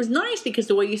lives. And it was nice because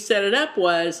the way you set it up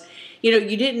was, you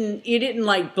didn't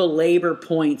like belabor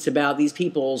points about these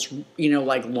people's,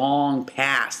 like long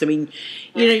past. I mean,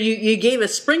 you gave a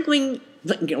sprinkling,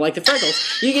 like the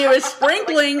Freckles, you gave a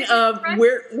sprinkling of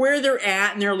where they're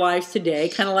at in their lives today,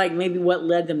 kind of like maybe what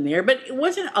led them there, but it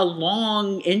wasn't a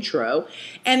long intro,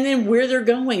 and then where they're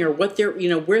going or what they're,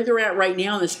 where they're at right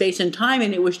now in the space and time,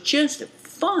 and it was just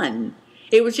fun.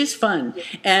 It was just fun,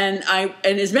 and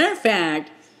as a matter of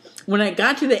fact, when I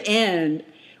got to the end,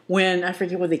 when I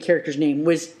forget what the character's name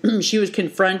was, she was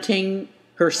confronting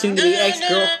her soon-to-be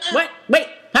ex-girl. What? Wait,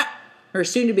 her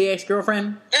soon-to-be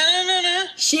ex-girlfriend.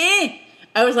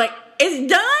 I was like, it's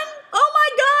done? Oh my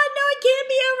God, no, it can't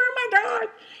be over, oh my God.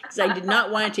 Because I did not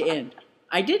want it to end.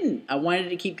 I didn't. I wanted it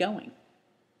to keep going.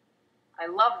 I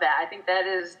love that. I think that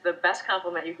is the best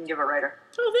compliment you can give a writer.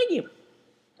 Oh, thank you.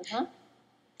 Uh-huh.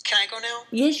 Can I go now?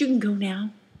 Yes, you can go now.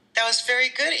 That was very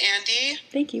good, Andy.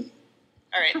 Thank you.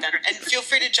 All right, then. And feel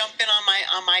free to jump in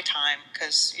on my time,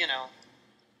 because,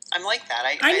 I'm like that.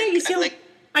 I know you sound like...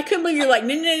 I couldn't believe you're like,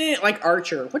 like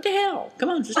Archer. What the hell? Come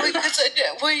on, sister.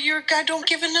 Well, you're a guy, don't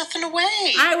give nothing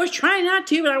away. I was trying not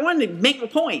to, but I wanted to make a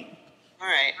point. All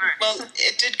right. Well,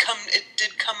 it did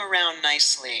come around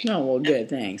nicely. Oh, well, good.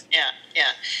 Thanks. Yeah.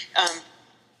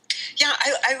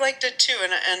 I liked it too,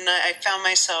 and I found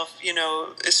myself,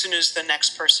 as soon as the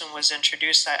next person was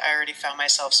introduced, I already found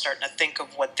myself starting to think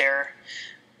of what their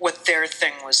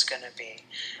thing was going to be,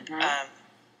 and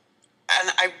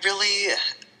I really.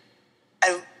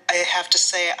 I have to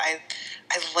say, I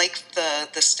like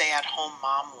the stay-at-home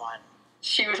mom one.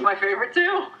 She was my favorite,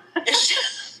 too.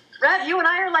 Red, you and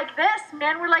I are like this,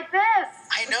 man. We're like this.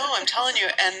 I know, I'm telling you.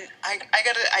 And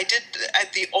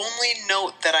the only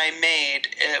note that I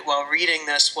made while reading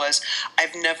this was,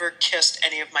 I've never kissed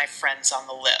any of my friends on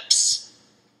the lips.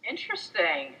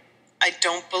 Interesting. I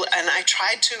don't believe, and I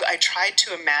tried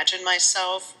to imagine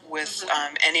myself with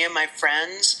any of my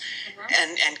friends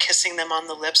and kissing them on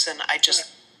the lips, and I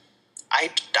just I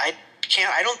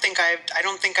can't. I don't think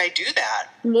I do that.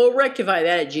 We'll rectify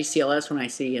that at GCLS when I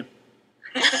see you.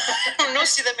 No,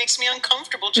 see, that makes me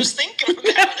uncomfortable just thinking about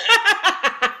it.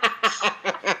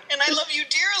 And I love you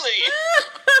dearly.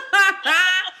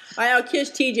 I'll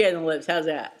kiss TJ on the lips. How's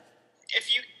that?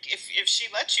 If she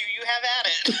lets you, you have at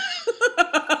it.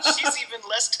 She's even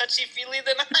less touchy-feely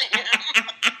than I am.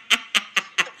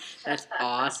 That's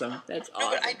awesome. That's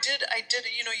awesome. No, but I did. I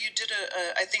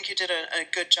think you did a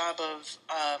good job of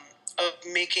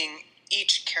making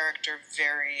each character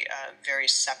very, very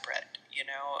separate.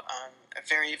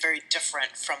 Very, very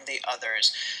different from the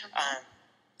others.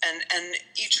 And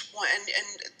each one,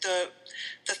 and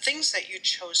the things that you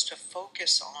chose to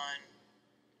focus on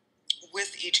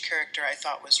with each character, I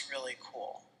thought was really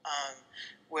cool.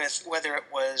 With whether it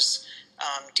was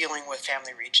dealing with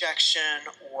family rejection,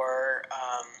 or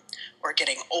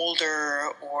getting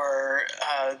older, or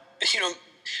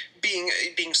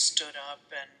being stood up,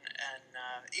 and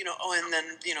and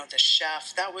then the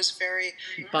chef, that was very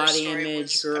body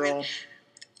image girl. I mean,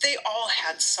 they all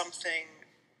had something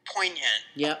poignant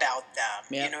about them.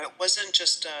 Yep. It wasn't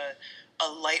just a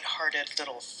lighthearted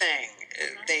little thing.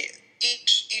 They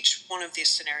each one of these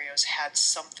scenarios had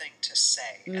something to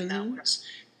say, and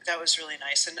that was really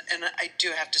nice. And I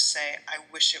do have to say, I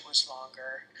wish it was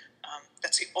longer.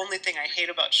 That's the only thing I hate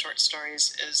about short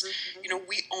stories is,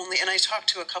 we only, and I talked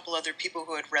to a couple other people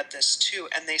who had read this too,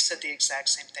 and they said the exact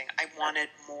same thing. I wanted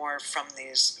more from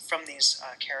these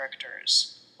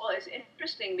characters. Well, it's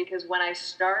interesting because when I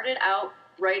started out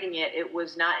writing it, it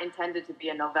was not intended to be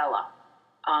a novella.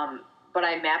 But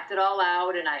I mapped it all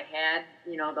out, and I had,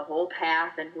 the whole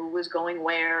path and who was going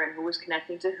where and who was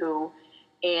connecting to who.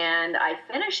 And I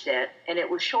finished it, and it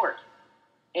was short.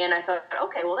 And I thought,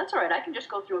 okay, well, that's all right. I can just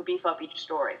go through and beef up each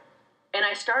story. And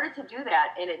I started to do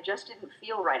that, and it just didn't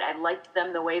feel right. I liked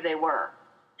them the way they were.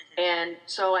 And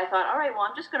so I thought, all right, well,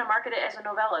 I'm just going to market it as a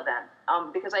novella then,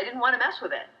 because I didn't want to mess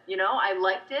with it. I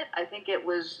liked it. I think it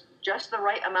was just the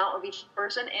right amount of each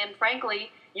person. And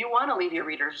frankly, you want to leave your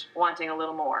readers wanting a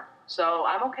little more. So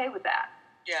I'm okay with that.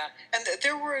 Yeah, and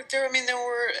there were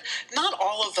not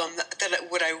all of them that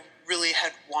what I really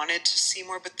had wanted to see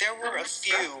more, but there were a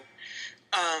few,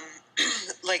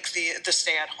 like the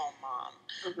stay-at-home mom.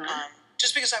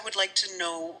 Just because I would like to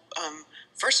know,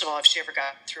 first of all, if she ever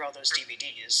got through all those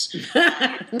DVDs,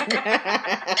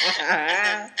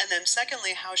 and then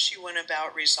secondly, how she went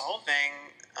about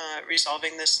resolving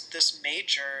resolving this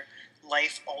major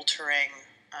life altering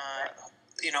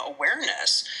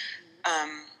awareness.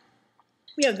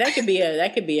 Yeah, that could be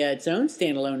its own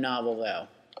standalone novel, though.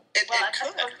 It I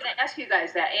could. was going to ask you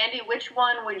guys that. Andy, which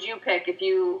one would you pick if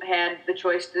you had the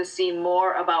choice to see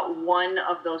more about one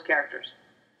of those characters?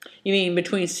 You mean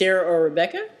between Sarah or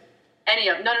Rebecca? Any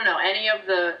of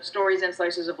the stories and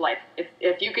slices of life.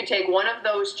 If you could take one of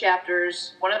those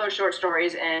chapters, one of those short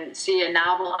stories, and see a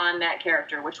novel on that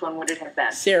character, which one would it have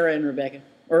been? Sarah and Rebecca,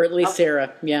 or at least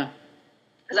Sarah. Yeah.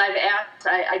 Because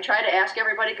I try to ask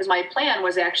everybody, because my plan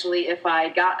was actually if I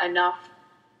got enough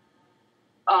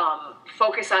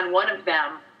focus on one of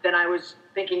them, then I was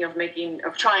thinking of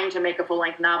trying to make a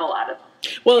full-length novel out of them.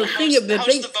 Well, How's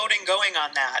the voting going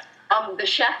on that? The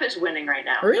chef is winning right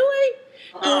now. Really?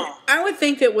 Oh. Well, I would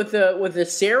think that with the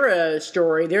Sarah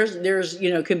story, there's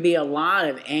could be a lot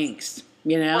of angst.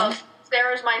 Well,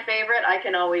 Sarah's my favorite. I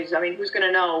can always. Who's going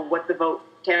to know what the vote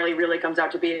tally really comes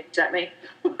out to be except me?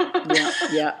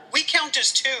 Yeah. We count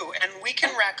as 2, and we can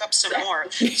rack up some more.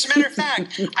 As a matter of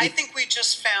fact, I think we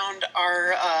just found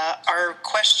our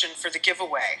question for the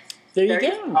giveaway. There you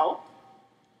go.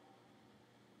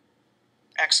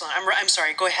 Excellent. I'm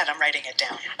sorry. Go ahead. I'm writing it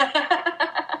down.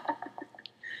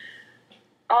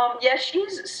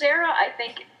 Sarah, I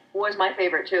think, was my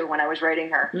favorite too when I was writing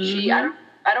her. Mm-hmm.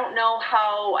 I don't know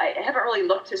how, I haven't really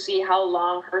looked to see how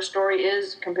long her story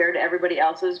is compared to everybody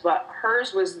else's, but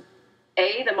hers was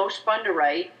A, the most fun to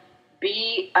write,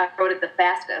 B, I wrote it the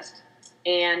fastest,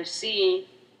 and C,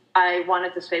 I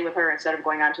wanted to stay with her instead of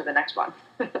going on to the next one.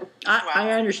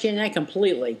 I understand that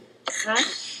completely.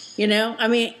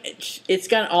 It's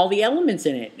got all the elements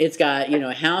in it. It's got,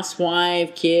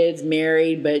 housewife, kids,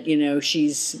 married, but,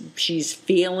 she's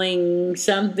feeling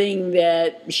something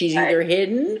that she's either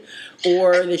hidden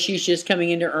or that she's just coming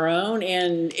into her own.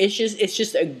 And it's just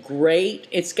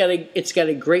it's got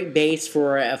a great base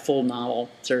for a full novel,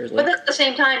 seriously. But at the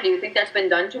same time, do you think that's been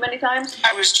done too many times?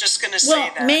 I was just going to say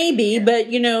that. Well, maybe, but,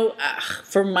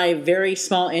 from my very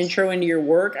small intro into your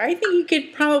work, I think you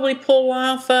could probably pull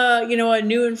off, a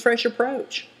new and fresh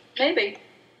approach. Maybe.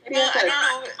 Well, I don't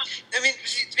know.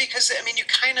 Because you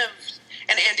kind of,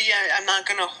 and Andy, I'm not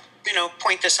going to,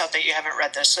 point this out that you haven't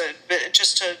read this, but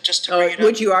just to bring it up.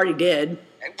 Which you already did.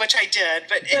 Which I did,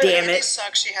 but Damn it it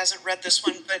sucks she hasn't read this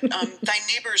one. But Thy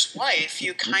Neighbor's Wife,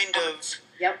 you kind of,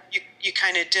 you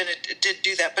kind of did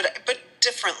do that, but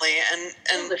differently,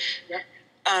 and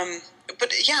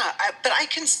but I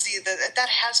can see that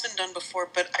has been done before.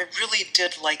 But I really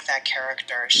did like that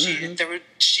character. She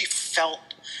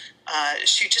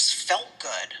just felt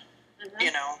good,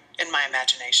 in my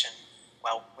imagination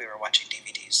while we were watching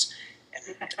DVDs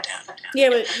in the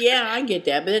den. Yeah, I get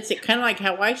that, but it's kind of like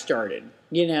how I started,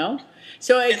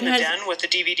 So in the den with the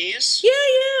DVDs.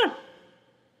 Yeah.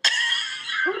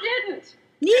 Who didn't?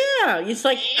 Yeah, it's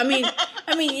like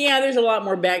yeah. There's a lot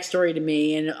more backstory to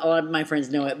me, and a lot of my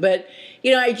friends know it. But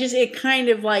it kind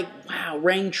of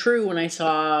rang true when I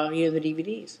saw the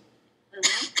DVDs.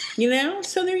 Mm-hmm.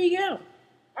 So there you go.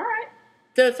 All right.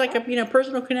 So it's like a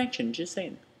personal connection. Just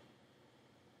saying.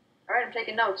 All right, I'm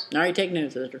taking notes. All right, take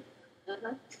notes, sister.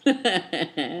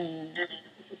 Mm-hmm.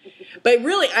 But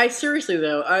really, I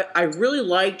really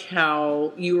liked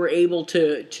how you were able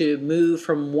to move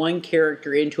from one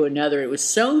character into another. It was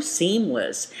so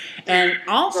seamless. And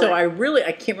also, I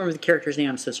can't remember the character's name,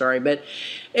 I'm so sorry, but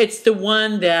it's the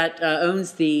one that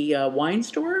owns the wine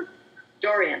store?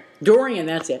 Dorian,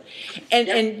 that's it.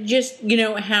 And just,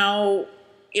 how,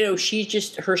 she's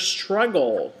just, her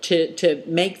struggle to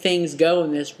make things go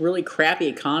in this really crappy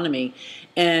economy,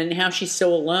 and how she's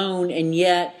so alone, and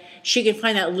yet she can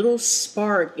find that little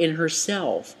spark in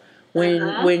herself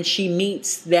when she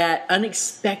meets that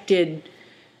unexpected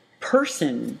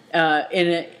person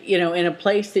in a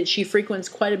place that she frequents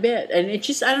quite a bit. And it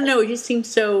just, I don't know, it just seems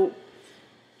so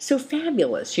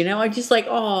fabulous, I just like,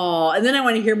 oh, and then I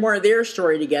want to hear more of their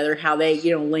story together, how they,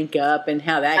 link up and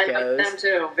how that goes. I like them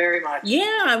too, very much.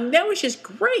 Yeah, that was just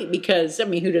great because,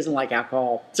 who doesn't like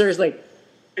alcohol? Seriously.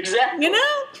 Exactly.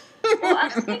 Well, I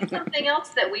think something else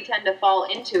that we tend to fall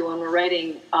into when we're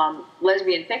writing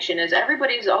lesbian fiction is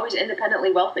everybody's always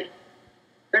independently wealthy.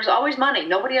 There's always money.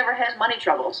 Nobody ever has money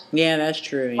troubles. Yeah, that's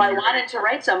true. Yeah. I wanted to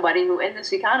write somebody who, in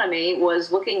this economy,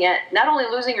 was looking at not only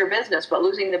losing her business, but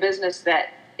losing the business that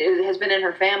has been in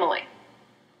her family.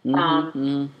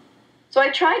 So I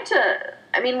tried to,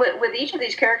 with each of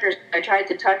these characters, I tried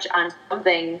to touch on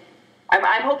something.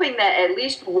 I'm hoping that at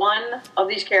least one of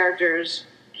these characters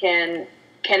can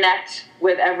connect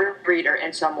with every reader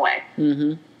in some way.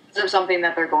 of something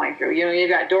that they're going through. You know, you've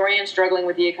got Dorian struggling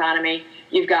with the economy.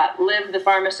 You've got Liv, the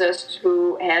pharmacist,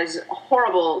 who has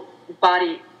horrible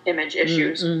body image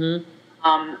issues. You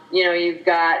know, you've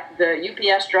got the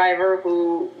UPS driver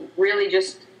who really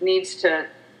just needs to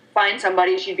find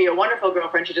somebody. She'd be a wonderful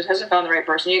girlfriend. She just hasn't found the right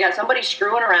person. You got somebody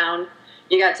screwing around.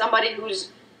 You got somebody who's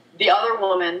the other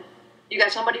woman. You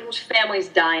got somebody whose family's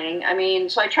dying. I mean,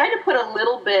 so I tried to put a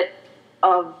little bit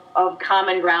of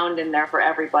common ground in there for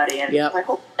everybody, and I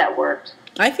hope that worked.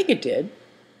 I think it did.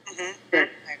 I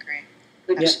agree.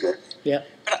 Which is good. Yeah.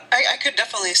 But I could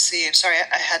definitely see. Sorry,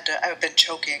 I've been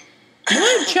choking.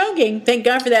 I'm choking. Thank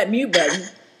God for that mute button.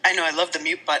 I know. I love the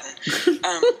mute button.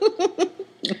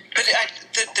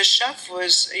 But the chef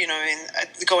was, you know, I mean,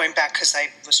 going back because I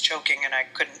was choking and I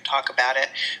couldn't talk about it.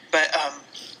 But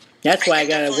that's why I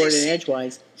got a word in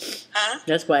edgewise. Huh?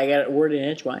 That's why I got a word in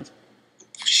edgewise.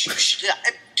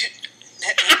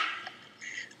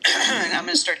 I'm going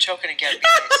to start choking again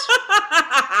because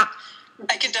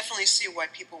I can definitely see why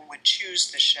people would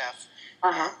choose the chef.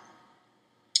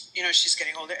 You know, she's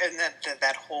getting older, and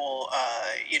that whole,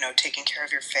 you know, taking care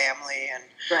of your family, and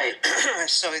right.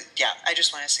 So yeah, I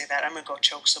just want to say that I'm gonna go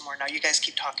choke some more now. You guys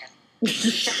keep talking.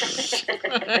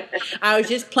 I was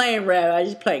just playing, Rev. I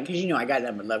was just playing because you know I got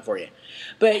nothing but love for you.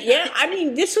 But yeah, I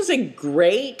mean, this was a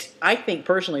great. I think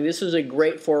personally, this was a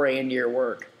great foray into your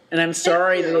work, and I'm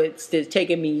sorry that it's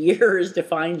taken me years to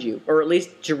find you, or at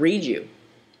least to read you.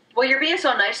 Well, you're being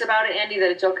so nice about it, Andy,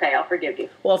 that it's okay. I'll forgive you.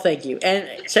 Well, thank you.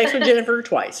 And sex with Jennifer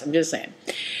twice. I'm just saying.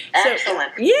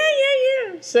 Excellent. So,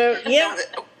 yeah. So, yeah.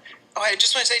 Oh, I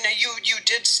just want to say, now you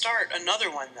did start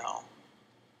another one, though.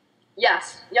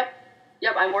 Yes. Yep.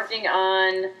 I'm working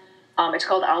on, it's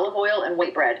called Olive Oil and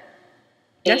White Bread.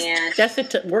 That's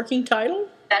the working title?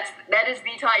 That is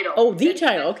the title. Oh, the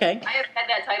title. Okay. I have had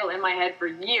that title in my head for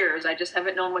years. I just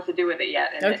haven't known what to do with it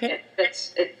yet. And okay.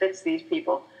 It fits these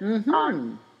people.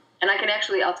 And I can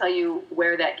actually, I'll tell you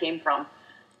where that came from.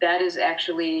 That is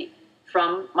actually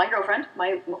from my girlfriend,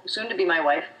 my soon-to-be my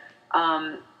wife.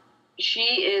 She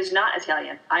is not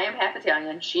Italian. I am half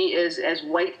Italian. She is as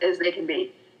white as they can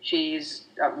be. She's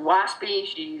waspy.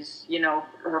 She's, you know,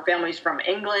 her family's from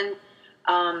England.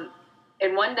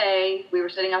 And one day, we were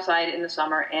sitting outside in the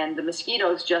summer, and the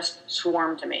mosquitoes just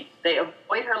swarmed to me. They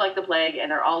avoid her like the plague, and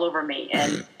they're all over me.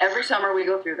 And every summer, we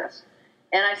go through this.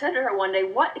 And I said to her one day,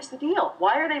 what is the deal?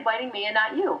 Why are they biting me and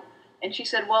not you? And she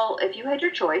said, well, if you had your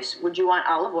choice, would you want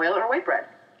olive oil or white bread?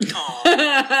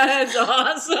 That's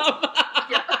awesome.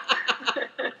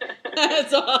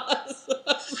 That's awesome.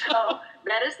 So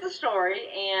that is the story.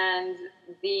 And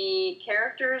the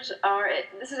characters are,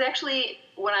 this is actually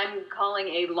what I'm calling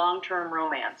a long-term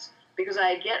romance. Because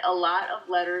I get a lot of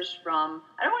letters from,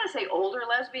 I don't want to say older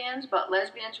lesbians, but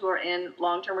lesbians who are in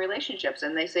long-term relationships.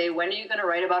 And they say, when are you going to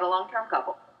write about a long-term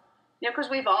couple? You know, because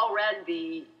we've all read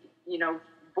the, you know,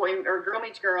 boy or girl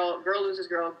meets girl, girl loses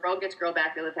girl gets girl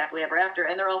back, they live happily ever after,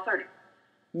 and they're all 30.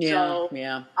 Yeah, so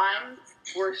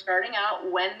we're starting out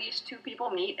when these two people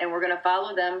meet, and we're going to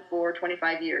follow them for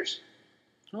 25 years.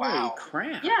 Holy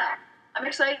crap. Yeah. I'm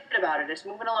excited about it. It's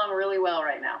moving along really well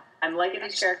right now. I'm liking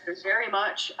these characters very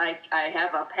much. I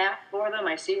have a path for them.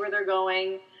 I see where they're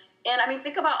going. And, I mean,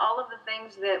 think about all of the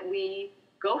things that we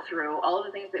go through, all of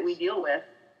the things that we deal with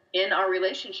in our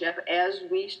relationship as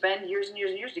we spend years and years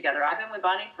and years together. I've been with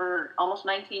Bonnie for almost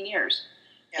 19 years.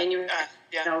 Yeah, and you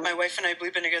know, my wife and I,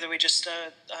 we've been together. We just 2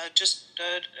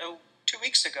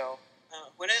 weeks ago.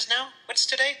 What is now? What's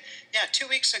today? Yeah, 2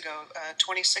 weeks ago,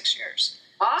 26 years.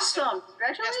 Awesome. So,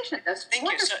 congratulations. Yes, that's thank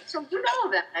wonderful. you. So you know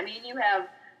that. I mean, you have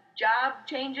job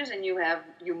changes, and you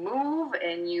move,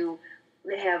 and you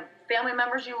have family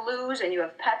members you lose, and you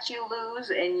have pets you lose,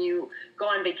 and you go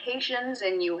on vacations,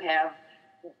 and you have,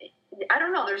 I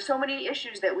don't know, there's so many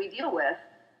issues that we deal with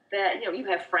that, you know, you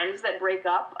have friends that break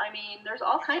up. I mean, there's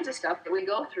all kinds of stuff that we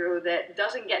go through that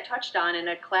doesn't get touched on in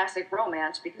a classic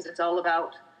romance because it's all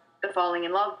about the falling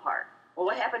in love part. Well,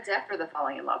 what happens after the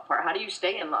falling in love part? How do you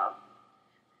stay in love?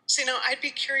 See, now, I'd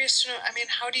be curious to know, I mean,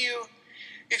 how do you,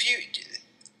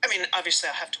 I mean, obviously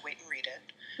I'll have to wait and read it,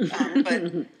 but, I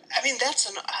mean, I mean,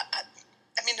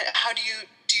 how do you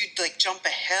like jump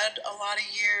ahead a lot of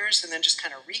years and then just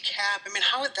kind of recap? I mean,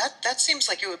 how would that seems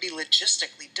like it would be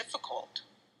logistically difficult.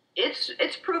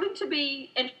 It's proving to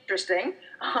be interesting.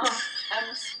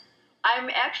 I'm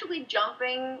actually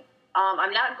jumping,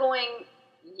 I'm not going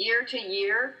year to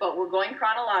year, but we're going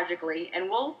chronologically, and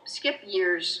we'll skip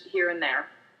years here and there.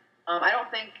 I don't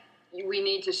think we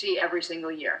need to see every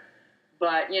single year.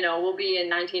 But, you know, we'll be in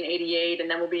 1988, and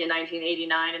then we'll be in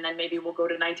 1989, and then maybe we'll go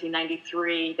to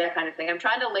 1993, that kind of thing. I'm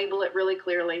trying to label it really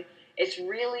clearly. it's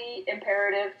really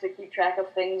imperative to keep track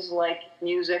of things like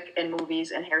music and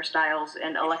movies and hairstyles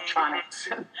and electronics.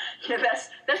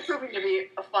 That's proving to be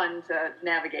fun to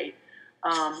navigate.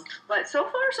 But so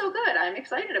far, so good. I'm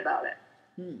excited about it.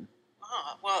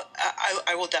 Well,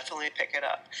 I will definitely pick it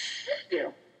up. Thank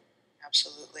you.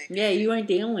 Absolutely. Yeah, you ain't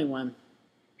the only one.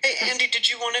 Hey, Andy, did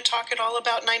you want to talk at all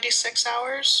about 96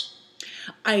 Hours?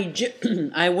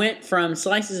 I went from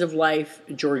Slices of Life,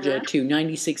 Georgia, to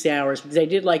 96 Hours because I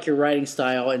did like your writing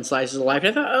style in Slices of Life.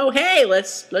 And I thought, oh, hey,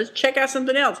 let's check out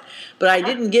something else. But I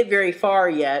didn't get very far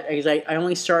yet because I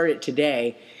only started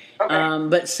today. Okay.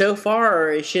 But so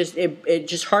far, it's just it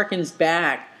just harkens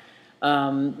back,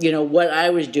 what I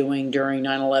was doing during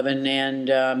 9/11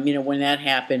 and when that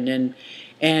happened and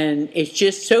it's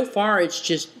just so far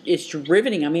it's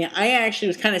riveting. I mean, I actually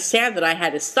was kind of sad that I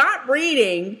had to stop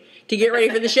reading to get ready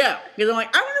for the show because I'm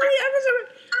like, I want to read.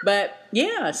 But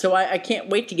yeah, so I can't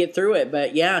wait to get through it.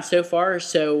 But yeah, so far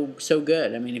so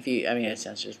good. I mean, it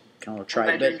sounds just kind of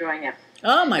trite, but Enjoying it.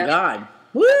 oh my God,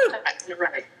 woo! You're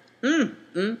right.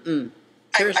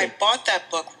 Seriously. I bought that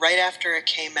book right after it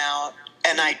came out,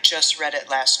 and I just read it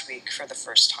last week for the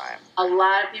first time. A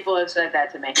lot of people have said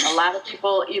that to me. A lot of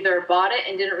people either bought it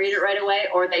and didn't read it right away,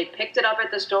 or they picked it up at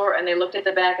the store and they looked at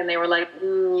the back and they were like,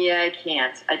 yeah, I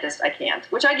can't. I can't.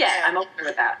 Which I get. Yeah. I'm okay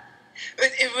with that.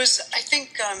 It was, I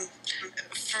think,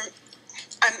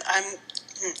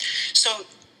 so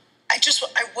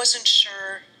I wasn't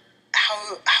sure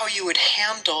how you would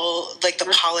handle like the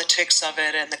politics of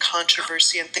it and the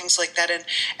controversy and things like that, and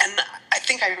I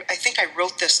think I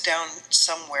wrote this down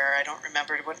somewhere. I don't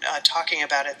remember when talking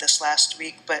about it this last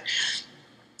week, but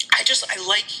I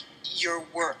like your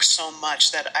work so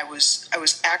much that I was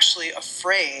actually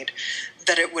afraid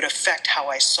that it would affect how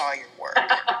I saw your work.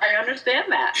 I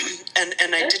understand that,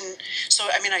 and I didn't. So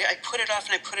I mean, I put it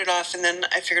off, and then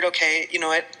I figured, okay, you know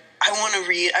what? I want to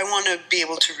read. I want to be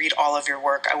able to read all of your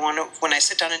work. I want to, when I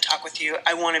sit down and talk with you,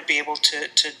 I want to be able to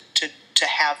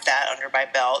have that under my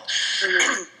belt.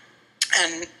 Mm-hmm.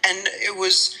 and it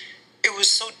was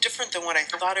so different than what I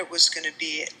thought it was going to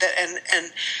be. That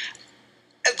and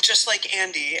just like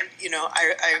Andy,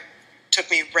 I took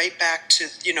me right back to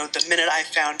the minute I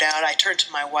found out. I turned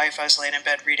to my wife. I was laying in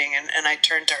bed reading, and I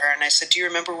turned to her and I said, "Do you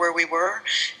remember where we were?"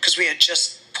 Because we had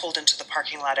just pulled into the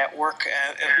parking lot at work.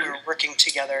 We were working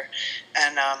together,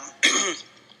 and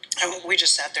we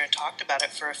just sat there and talked about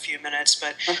it for a few minutes.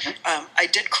 But I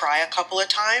did cry a couple of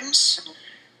times,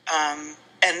 and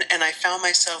I found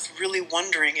myself really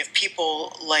wondering if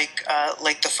people like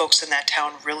the folks in that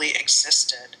town really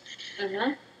existed.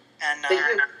 Mm-hmm. And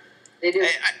they do.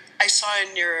 I saw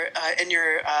in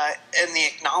the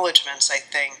acknowledgments, I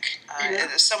think,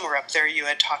 somewhere up there, you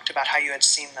had talked about how you had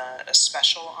seen a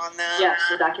special on that. Yes,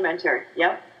 the documentary.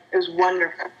 Yep, it was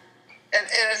wonderful. And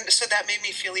so that made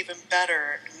me feel even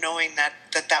better, knowing that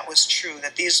was true.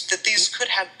 That these could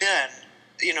have been,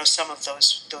 some of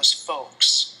those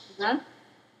folks. Mm-hmm.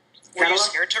 Were you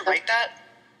scared to write that?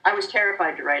 I was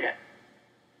terrified to write it.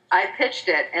 I pitched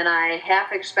it, and I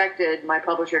half expected my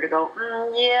publisher to go,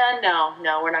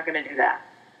 no, we're not going to do that.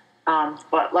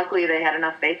 But luckily, they had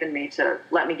enough faith in me to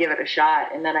let me give it a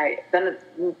shot. And then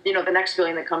the next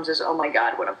feeling that comes is, oh my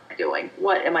God, what am I doing?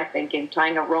 What am I thinking?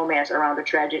 Tying a romance around a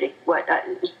tragedy. But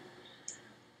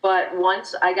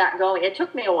once I got going, it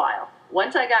took me a while.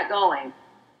 Once I got going,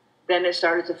 then it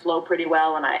started to flow pretty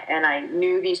well, and I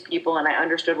knew these people, and I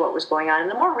understood what was going on. And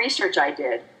the more research I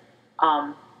did,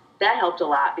 that helped a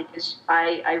lot, because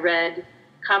I read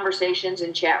conversations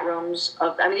in chat rooms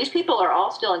these people are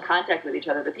all still in contact with each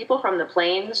other. The people from the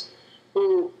plains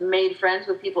who made friends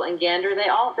with people in Gander,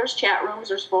 there's chat rooms,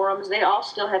 there's forums, they all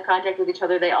still have contact with each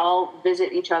other. They all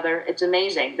visit each other. It's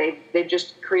amazing. They've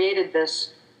just created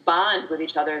this bond with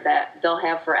each other that they'll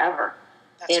have forever.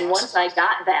 That's and awesome. Once I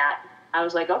got that, I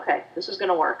was like, okay, this is going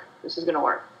to work. This is going to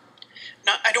work.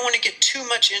 Now, I don't want to get too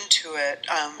much into it,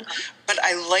 but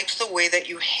I liked the way that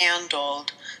you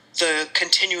handled the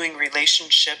continuing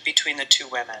relationship between the two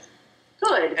women.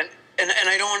 Good. And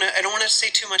I don't want to say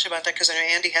too much about that, because I know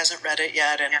Andy hasn't read it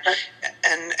yet, and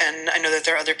I know that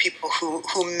there are other people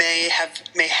who may have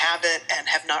it and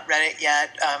have not read it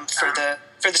yet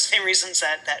for the same reasons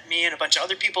that me and a bunch of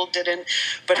other people didn't.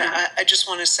 But I just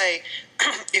want to say,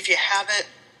 if you have it,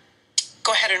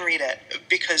 go ahead and read it,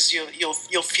 because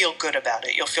you'll feel good about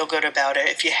it. You'll feel good about it.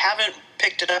 If you haven't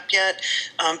picked it up yet,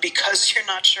 because you're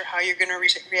not sure how you're going to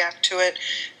react to it,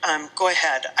 go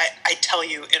ahead. I tell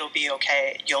you, it'll be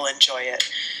okay. You'll enjoy it.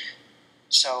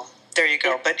 So there you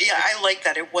go. But yeah, I like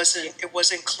that. It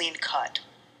wasn't clean cut.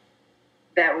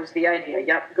 That was the idea.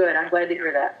 Yep, good. I'm glad to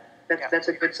hear that. That's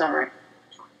a good summary.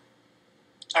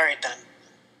 All right then.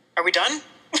 Are we done?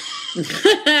 We're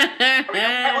done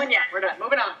that one yet. We're done.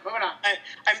 Moving on.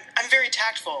 I'm very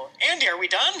tactful. Andy, are we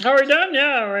done? Are we done?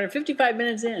 Yeah, we're 55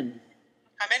 minutes in.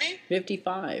 How many?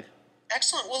 55.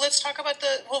 Excellent. Well, let's talk about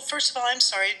well, first of all, I'm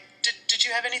sorry. Did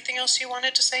you have anything else you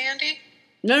wanted to say, Andy?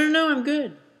 No, I'm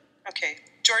good. Okay.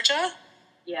 Georgia,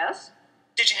 Yes.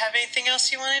 did you have anything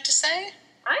else you wanted to say?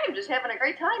 I am just having a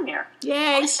great time here.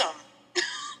 Yay. Awesome.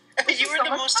 You were so the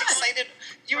much most fun. excited.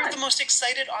 You were the most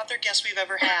excited author guest we've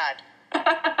ever had.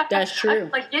 That's I true.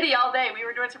 was like giddy all day. We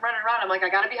were doing some running around. I'm like, I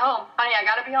gotta be home. Honey, I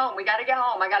gotta be home. We gotta get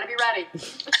home. I gotta be ready.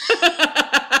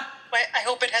 I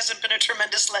hope it hasn't been a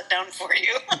tremendous letdown for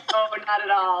you. Oh, not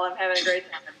at all. I'm having a great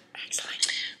time. Excellent.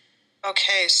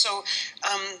 Okay, so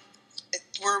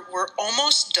we're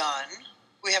almost done.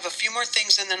 We have a few more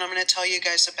things, and then I'm going to tell you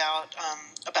guys about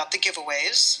the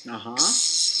giveaways. Uh-huh.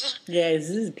 Zzz, Yeah, this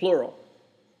is plural.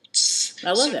 zzz. I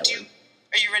love So that word.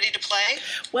 Are you ready to play?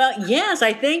 Well, yes,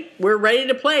 I think we're ready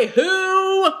to play.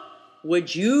 Who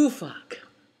would you fuck?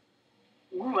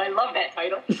 Ooh, I love that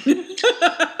title.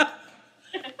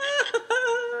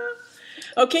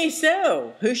 Okay,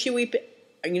 so who should we pick?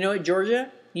 You know what,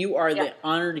 Georgia? You are Yeah. the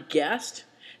honored guest.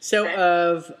 So, Okay.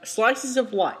 of Slices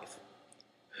of Life,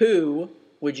 who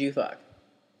would you fuck?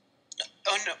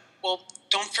 Oh no! Well,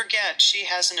 don't forget she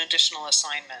has an additional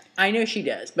assignment. I know she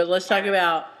does, but let's talk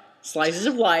about Slices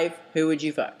of Life. Who would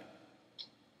you fuck?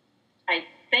 I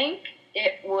think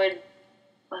it would.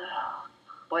 Oh,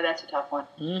 boy, that's a tough one.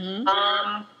 Mm-hmm.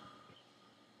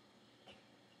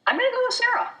 I'm gonna go with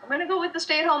Sarah. I'm gonna go with the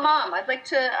stay-at-home mom. I'd like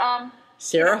to.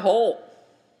 Sarah Holt.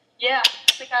 Yeah,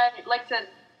 I think I'd like to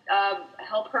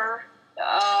help her.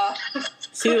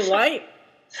 See the light?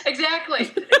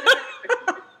 Exactly.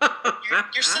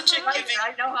 You're such a giving.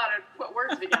 I know how to put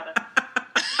words together.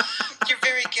 You're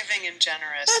very giving and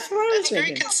generous. That's and what I was that's very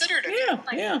thinking. considerate of you. Yeah,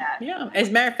 like yeah, that. yeah. As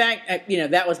a matter of fact,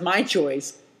 that was my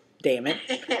choice. Damn it.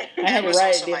 I had It to was write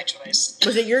also it. my choice.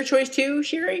 Was it your choice too,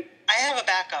 Sherry? I have a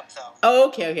backup though. Oh,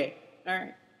 okay. All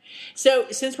right. So,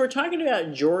 since we're talking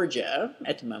about Georgia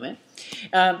at the moment,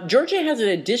 Georgia has an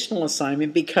additional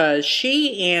assignment because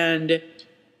she and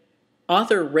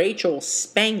author Rachel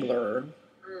Spangler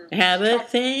have a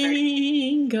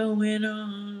thing going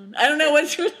on. I don't know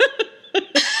what's...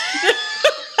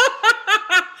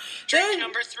 Drink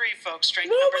number 3, folks. Drink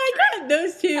Oh number my 3. God,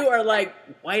 those two are like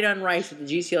white on rice at the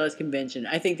GCLS convention.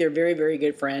 I think they're very, very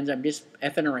good friends. I'm just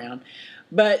effing around.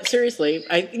 But seriously,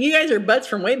 you guys are butts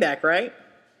from way back, right?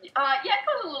 Yeah,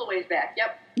 it goes a little ways back.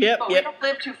 Yep. Yep, But yep. we don't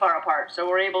live too far apart, so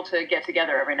we're able to get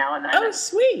together every now and then. Oh,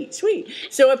 sweet.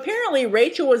 So apparently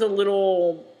Rachel was a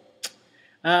little,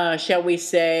 shall we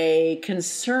say,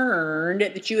 concerned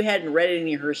that you hadn't read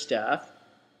any of her stuff.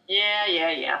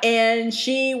 Yeah. And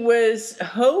she was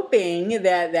hoping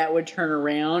that would turn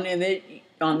around and that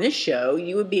on this show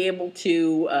you would be able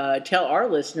to tell our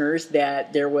listeners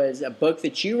that there was a book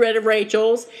that you read of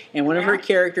Rachel's and one of her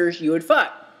characters you would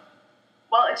fuck.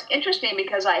 Well, it's interesting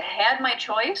because I've had my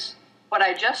choice, but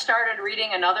I just started reading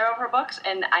another of her books,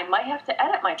 and I might have to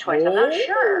edit my choice. I'm not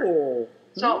sure.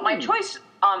 So my choice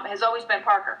has always been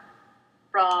Parker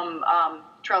from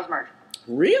Charles Merge.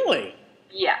 Really?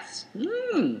 Yes.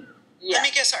 Hmm. Yes. Let me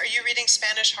guess, are you reading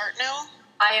Spanish Heart now?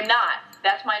 I am not.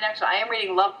 That's my next one. I am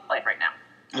reading Love Life right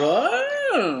now. Whoa.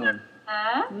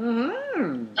 Mm-hmm. Mm-hmm.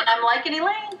 And I'm liking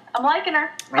Elaine. I'm liking her.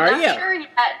 Are I'm ya? not sure yet.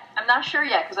 I'm not sure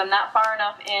yet because I'm not far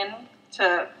enough in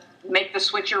to make the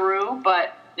switcheroo,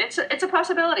 but it's a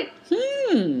possibility.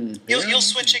 You'll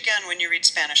switch again when you read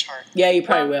Spanish Heart. Yeah, you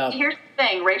probably will. Here's the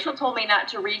thing. Rachel told me not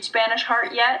to read Spanish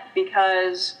Heart yet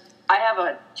because I have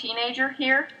a teenager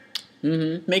here.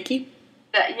 Mm-hmm. Mickey?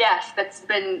 That's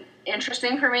been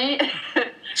interesting for me.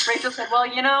 Rachel said,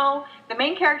 well, the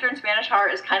main character in Spanish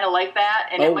Heart is kind of like that,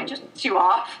 and it might just piss you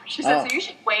off. She said, so you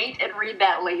should wait and read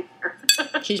that later.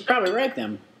 She's probably right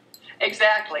then.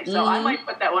 Exactly. So I might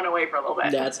put that one away for a little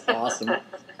bit. That's awesome. All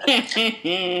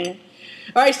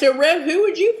right, so Rev, who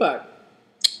would you fuck?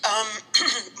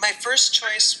 My first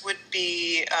choice would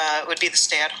be the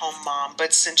stay-at-home mom,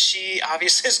 but since she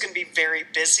obviously is going to be very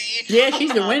busy, Yeah,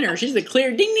 she's the winner. She's the clear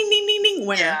ding, ding, ding, ding, ding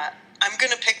winner. yeah, I'm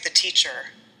going to pick the teacher.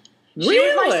 She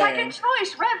Really? was my second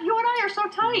choice. Rev, you and I are so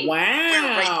tight. Wow.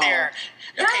 We're right there.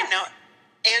 Okay, Yes. now,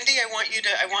 Andy, I want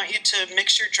you to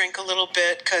mix your drink a little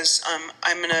bit because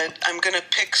I'm gonna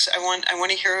pick. I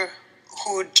want to hear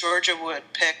who Georgia would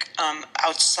pick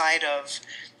outside of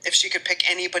if she could pick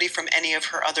anybody from any of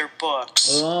her other books.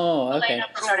 Oh, okay. Elena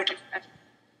from Starting from Scratch.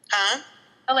 Huh?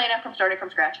 Elena from Starting from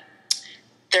Scratch.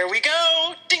 There we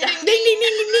go. Ding ding Ding, ding, ding,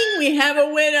 ding, ding. We have a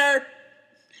winner.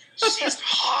 She's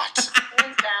hot.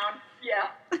 Hands down. Yeah.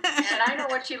 And I know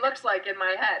what she looks like in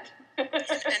my head.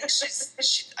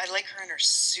 And I like her in her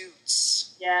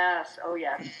suits. Yes. Oh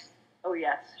yes. Oh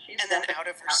yes. She's And then out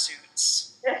of her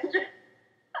suits.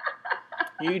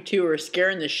 You two are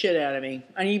scaring the shit out of me.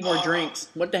 I need more drinks.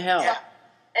 What the hell? Yeah.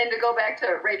 And to go back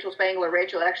to Rachel Spangler,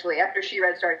 Rachel actually, after she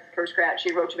read Star from Scratch,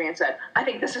 she wrote to me and said, "I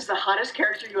think this is the hottest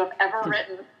character you have ever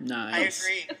written." Nice.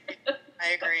 I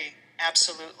agree.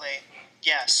 Absolutely.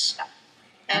 Yes.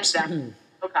 Hands down.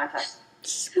 No contest.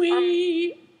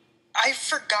 Sweet. I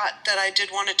forgot that I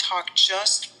did want to talk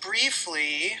just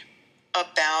briefly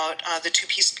about the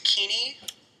two-piece bikini.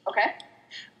 Okay.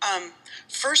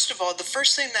 First of all, the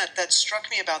first thing that struck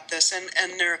me about this,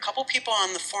 and there are a couple people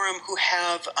on the forum who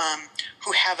have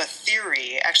a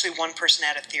theory. Actually, one person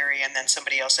had a theory, and then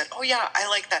somebody else said, "Oh yeah, I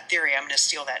like that theory. I'm going to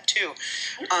steal that too."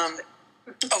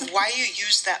 Of why you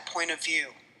use that point of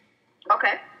view.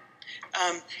 Okay.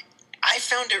 I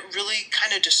found it really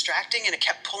kind of distracting, and it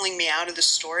kept pulling me out of the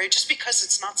story just because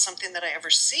it's not something that I ever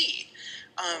see.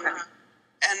 And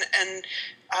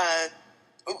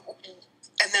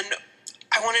then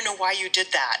I want to know why you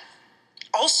did that.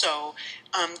 Also,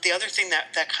 the other thing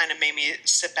that kind of made me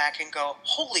sit back and go,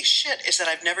 holy shit, is that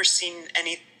I've never seen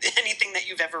anything that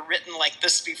you've ever written like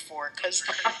this before, because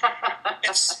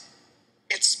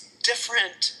it's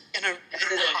different in the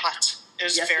hot. It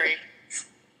was very...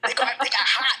 They got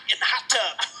hot in the hot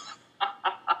tub.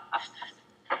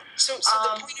 So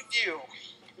the point of view.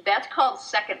 That's called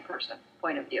second person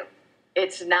point of view.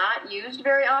 It's not used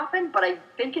very often, but I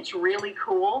think it's really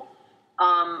cool.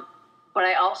 But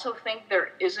I also think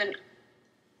there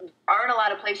aren't a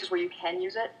lot of places where you can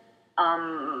use it.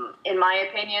 In my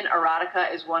opinion,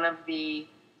 erotica is one of the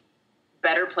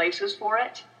better places for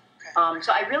it. Okay.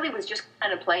 So I really was just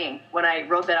kind of playing when I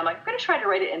wrote that. I'm like, I'm going to try to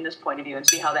write it in this point of view and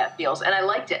see how that feels. And I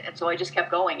liked it. And so I just kept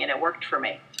going, and it worked for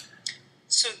me.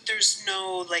 So there's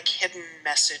no, hidden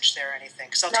message there or anything?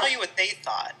 Because I'll tell you what they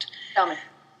thought. Tell me.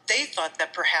 They thought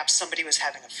that perhaps somebody was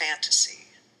having a fantasy.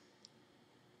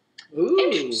 Ooh.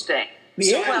 Interesting.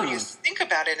 Yeah. So when you think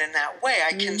about it in that way,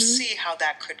 I can see how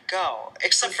that could go.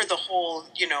 Except for the whole,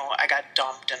 I got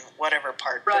dumped and whatever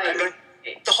part. Right. But, I mean,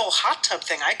 the whole hot tub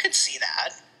thing, I could see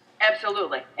that.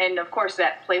 Absolutely. And, of course,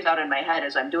 that plays out in my head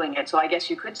as I'm doing it. So I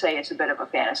guess you could say it's a bit of a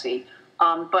fantasy.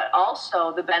 But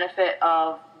also the benefit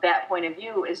of that point of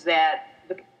view is that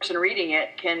the person reading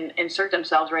it can insert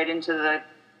themselves right into the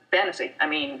fantasy. I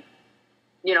mean,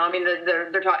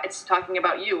 it's talking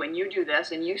about you, and you do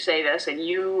this, and you say this, and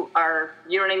you are,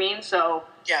 you know what I mean? So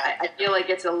yeah. I feel like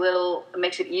it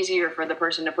makes it easier for the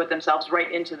person to put themselves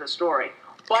right into the story.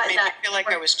 But it made me feel like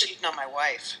I was cheating on my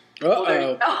wife.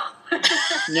 Uh-oh.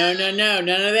 No, none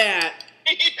of that.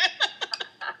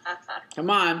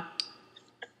 Come on.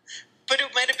 But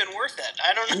it might have been worth it.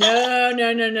 I don't know.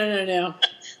 No.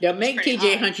 Yeah, make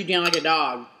TJ hunt you down like a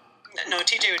dog. No,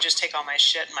 TJ would just take all my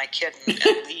shit and my kid and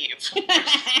leave.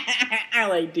 I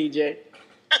like TJ.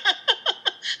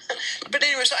 But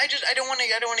anyway, so I don't want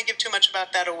to give too much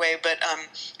about that away. But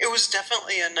it was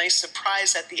definitely a nice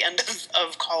surprise at the end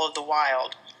of Call of the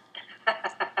Wild.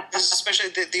 Especially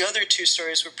the other two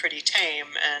stories were pretty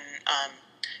tame,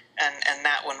 and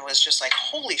that one was just like,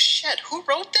 holy shit, who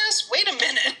wrote this? Wait a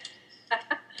minute.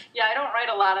 Yeah, I don't write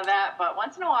a lot of that, but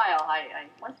once in a while, I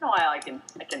can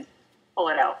pull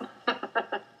it out.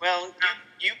 Well,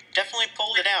 you definitely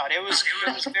pulled it out. It was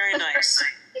very nice.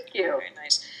 Thank you. Very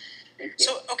nice.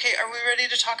 So, okay, are we ready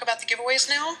to talk about the giveaways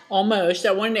now? Almost.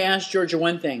 I wanted to ask Georgia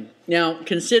one thing. Now,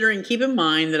 keep in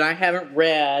mind that I haven't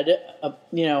read,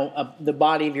 the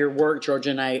body of your work,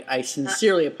 Georgia, and I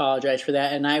sincerely apologize for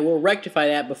that, and I will rectify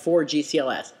that before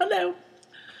GCLS. Hello.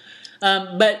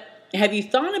 But have you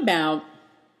thought about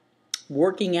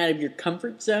working out of your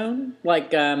comfort zone?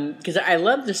 Because I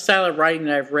love the style of writing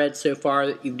that I've read so far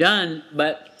that you've done,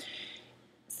 but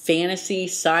fantasy,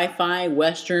 sci-fi,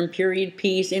 western, period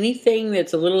piece, anything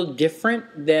that's a little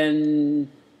different than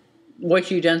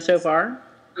what you've done so far?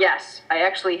 Yes, I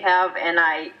actually have, and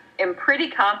I am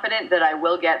pretty confident that I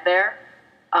will get there.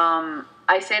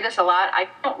 I say this a lot. I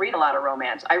don't read a lot of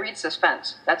romance. I read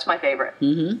suspense. That's my favorite.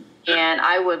 Mm-hmm. And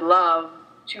I would love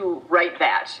to write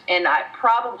that. And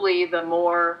probably the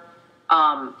more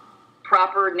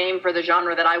proper name for the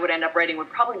genre that I would end up writing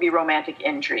would probably be romantic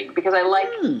intrigue, because I like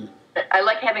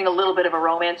having a little bit of a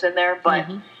romance in there, but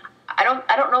I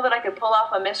don't know that I could pull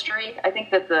off a mystery. I think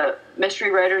that the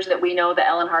mystery writers that we know, the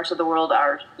Ellen Harts of the world,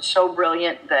 are so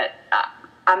brilliant that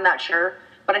I'm not sure.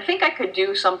 But I think I could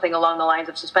do something along the lines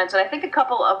of suspense. And I think a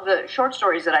couple of the short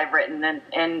stories that I've written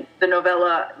and the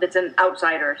novella that's in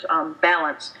Outsiders,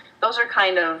 Balance, those are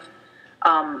kind of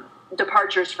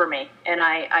departures for me. And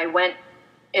I went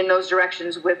in those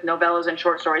directions with novellas and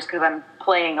short stories because I'm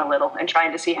playing a little and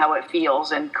trying to see how it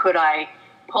feels, and could I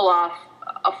pull off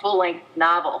a full-length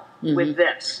novel with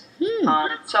this.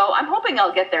 So I'm hoping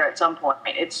I'll get there at some point.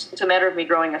 It's a matter of me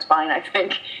growing a spine, I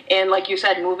think, and like you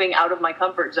said, moving out of my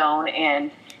comfort zone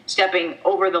and stepping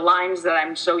over the lines that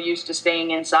I'm so used to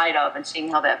staying inside of and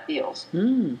seeing how that feels.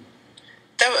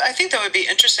 I think that would be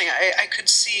interesting. I could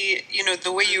see,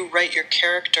 the way you write your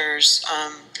characters,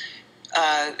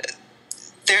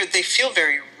 they feel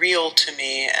very real to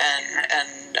me,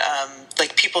 and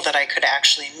like people that I could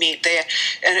actually meet.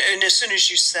 And as soon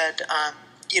as you said,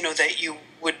 that you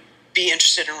would be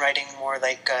interested in writing more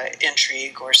like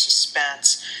intrigue or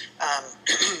suspense,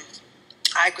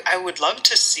 I would love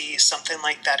to see something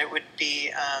like that. It would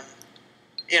be,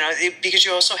 because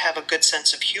you also have a good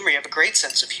sense of humor. You have a great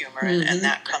sense of humor, and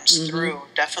that comes through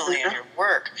definitely in your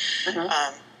work.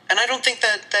 And I don't think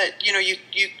that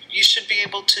you should be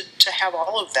able to have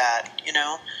all of that,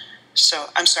 So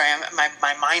I'm sorry,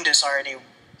 my mind is already,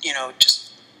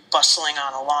 just bustling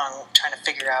on along, trying to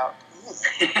figure out,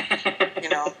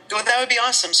 well, that would be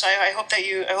awesome. So I hope that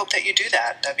you do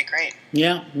that. That'd be great.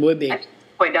 Yeah, would be.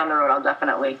 Point down the road, I'll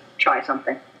definitely try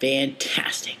something.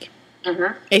 Fantastic.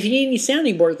 If you need any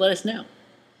sounding boards, let us know.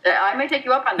 I may take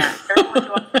you up on that.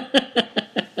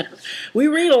 We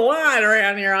read a lot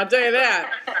around here, I'll tell you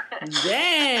that.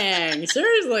 Dang,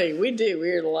 seriously, we do. We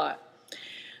read a lot.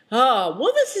 Oh,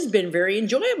 well, this has been very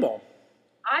enjoyable.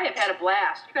 I have had a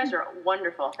blast. You guys are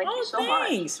wonderful. Thank you so much.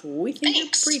 Thanks. We think you're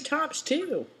pretty tops,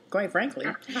 too, quite frankly.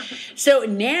 So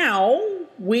now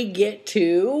we get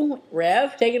to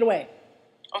Rev. Take it away.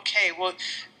 Okay, well,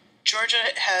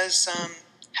 Georgia has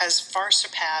far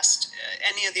surpassed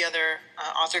any of the other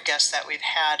author guests that we've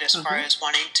had as far as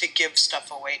wanting to give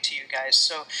stuff away to you guys.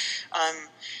 So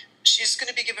she's going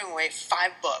to be giving away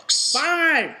 5 books.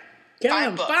 5!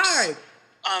 Count them, 5!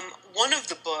 One of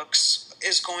the books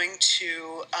is going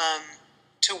to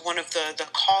one of the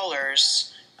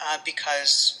callers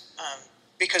because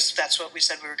that's what we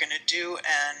said we were going to do,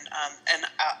 and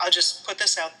I'll just put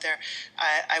this out there.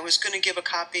 I was going to give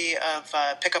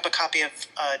pick up a copy of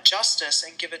Justice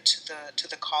and give it to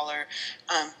the caller,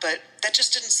 but that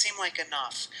just didn't seem like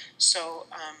enough. So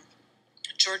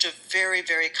Georgia very,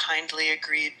 very kindly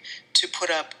agreed to put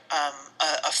up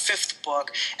a 5th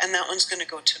book, and that one's going to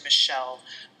go to Michelle,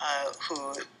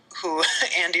 who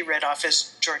Andy read off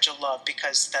as Georgia Love,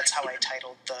 because that's how I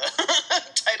titled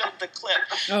the clip.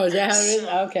 Oh, is that how it is?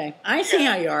 Okay. I see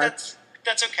how you are.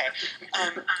 That's okay.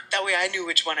 That way I knew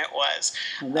which one it was.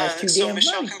 Well, that's too so damn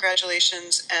Michelle, funny.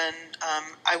 congratulations, and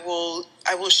I will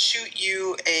shoot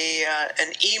you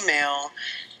an email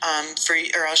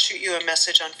or I'll shoot you a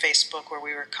message on Facebook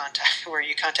where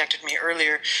you contacted me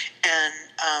earlier, and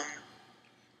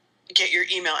get your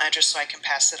email address so I can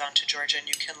pass it on to Georgia and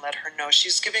you can let her know.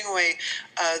 She's giving away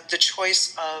the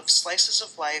choice of Slices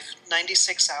of Life,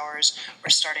 96 Hours, or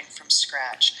Starting from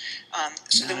Scratch.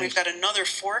 So then we've got another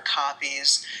 4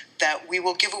 copies that we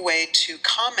will give away to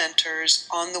commenters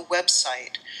on the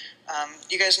website.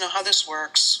 You guys know how this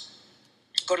works.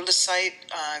 Go to the site,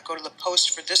 go to the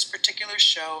post for this particular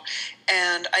show,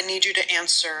 and I need you to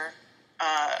answer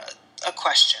a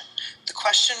question. The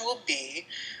question will be,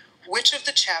 which of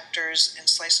the chapters in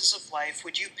Slices of Life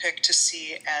would you pick to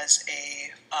see as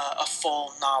a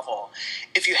full novel?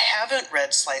 If you haven't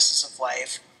read Slices of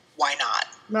Life, why not?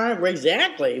 Right,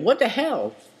 exactly. What the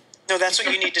hell? No, that's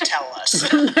what you need to tell us.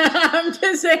 I'm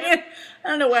just saying, I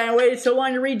don't know why I waited so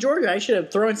long to read Georgia. I should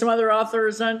have thrown some other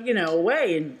authors on,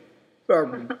 away,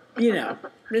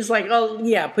 it's like, oh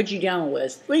yeah, put you down the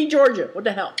list. Read Georgia. What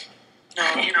the hell? No,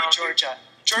 read Georgia.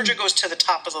 Georgia goes to the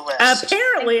top of the list.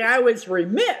 Apparently, I was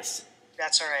remiss.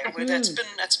 That's all right. That's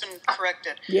been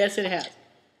corrected. Yes, it has.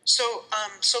 So,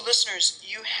 listeners,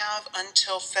 you have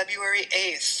until February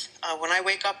 8th. When I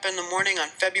wake up in the morning on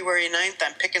February 9th,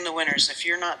 I'm picking the winners. If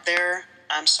you're not there,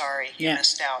 I'm sorry. You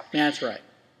missed out. That's right.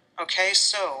 Okay,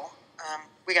 so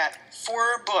we got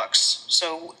 4 books.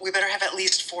 So we better have at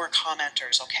least 4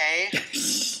 commenters, okay?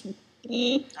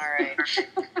 All right.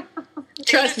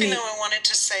 The other thing that I wanted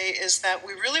to say is that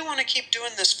we really want to keep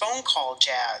doing this phone call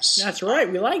jazz. That's right.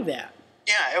 We like that.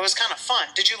 Yeah, it was kind of fun.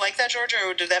 Did you like that, Georgia,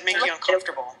 or did that make you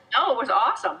uncomfortable? No, it was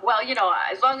awesome. Well,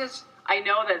 as long as I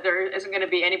know that there isn't going to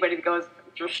be anybody that goes,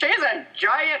 she's a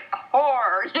giant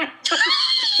whore.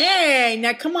 Hey,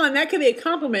 now come on. That could be a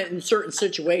compliment in certain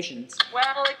situations.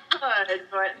 Well, it could,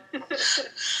 but...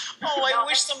 Oh, I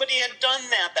wish somebody had done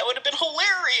that. That would have been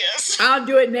hilarious. I'll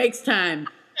do it next time.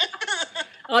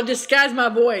 I'll disguise my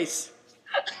voice.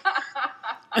 No,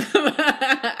 I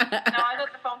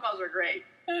thought the phone calls were great.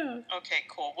 Okay,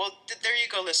 cool. Well, there you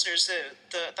go, listeners.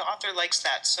 The author likes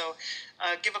that. So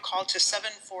give a call to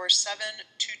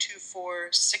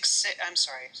 747-224-66. I'm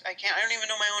sorry. I don't even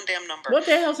know my own damn number. What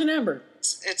the hell's the number?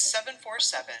 It's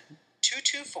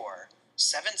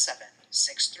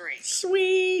 747-224-7763.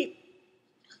 Sweet.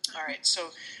 All right,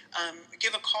 so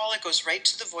give a call. It goes right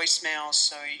to the voicemail,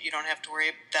 so you don't have to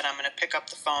worry that I'm going to pick up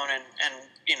the phone and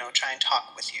try and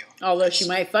talk with you. Although she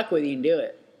might fuck with you and do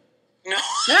it. No.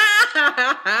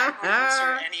 I won't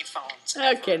answer any phones.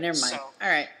 Okay, never mind. So, all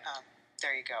right.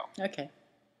 There you go. Okay.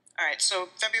 All right, so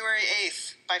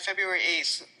by February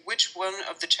 8th, which one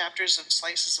of the chapters of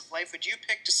Slices of Life would you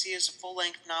pick to see as a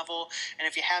full-length novel? And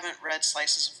if you haven't read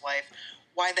Slices of Life,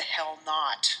 why the hell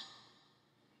not?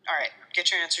 All right,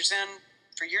 get your answers in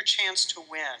for your chance to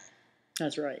win.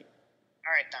 That's right.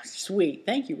 All right, done. Sweet.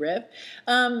 Thank you, Rev.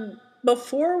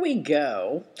 Before we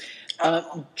go,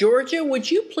 Georgia, would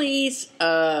you please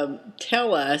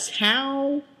tell us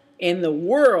how in the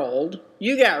world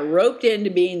you got roped into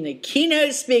being the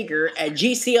keynote speaker at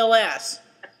GCLS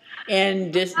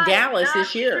in Dallas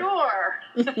this year? Sure.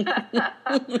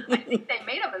 I think they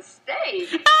made a mistake.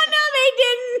 Oh, no, they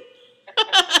didn't.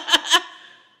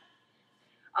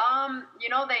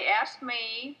 They asked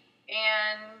me,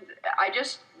 and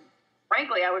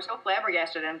frankly, I was so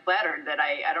flabbergasted and flattered that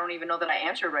I don't even know that I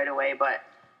answered right away, but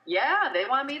yeah, they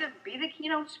want me to be the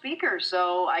keynote speaker.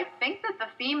 So I think that the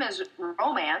theme is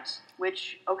romance,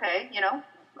 which, okay, it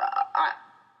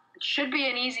should be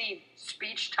an easy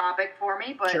speech topic for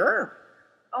me, but sure.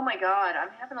 Oh my God, I'm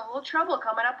having a little trouble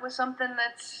coming up with something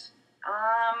that's,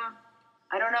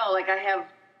 I don't know, like I have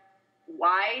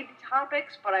wide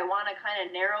topics, but I want to kind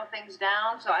of narrow things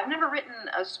down. So I've never written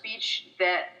a speech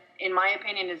that, in my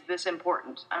opinion, is this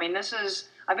important. I mean,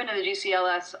 I've been to the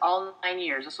GCLS all 9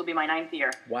 years. This will be my 9th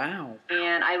year. Wow.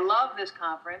 And I love this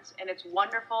conference, and it's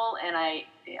wonderful, and I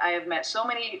have met so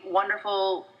many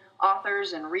wonderful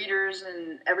authors and readers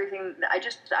and everything.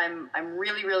 I'm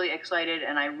really, really excited,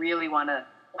 and I really want to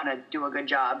do a good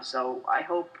job. So I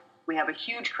hope we have a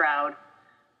huge crowd.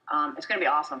 It's going to be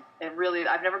awesome.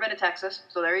 I've never been to Texas,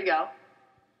 so there you go.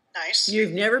 Nice.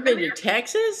 You've never been to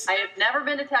Texas? I have never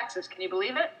been to Texas. Can you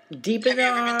believe it? Deep in the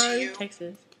Have you ever heart been to of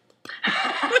Texas.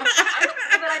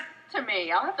 To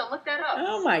me, I'll have to look that up.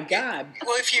 Oh my God.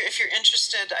 Well, if you're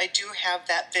interested, I do have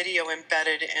that video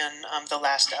embedded in the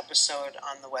last episode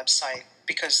on the website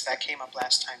because that came up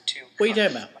last time too. What are you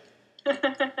talking about?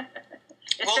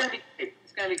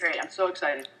 It's going to be great. I'm so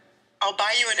excited. I'll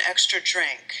buy you an extra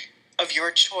drink of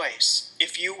your choice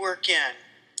if you work in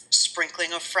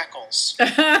sprinkling of freckles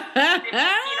Keynote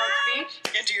speech?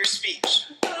 into your speech.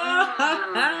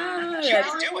 Challenge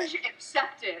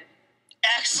accepted.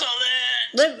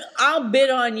 Excellent. I'll bid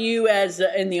on you as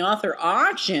in the author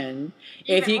auction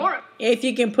if you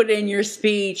can put in your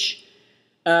speech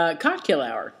cocktail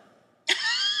hour.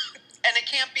 And it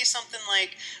can't be something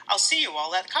like, I'll see you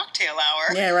all at cocktail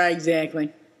hour. Yeah, right,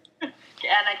 exactly.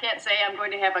 And I can't say I'm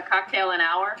going to have a cocktail an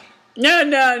hour. No. I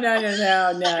don't know,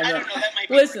 that might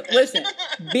be Listen.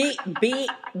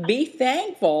 Be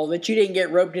thankful that you didn't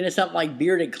get roped into something like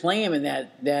bearded clam in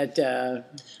that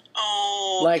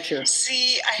lecture.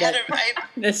 See,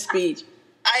 the speech.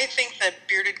 I think that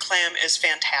bearded clam is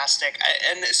fantastic.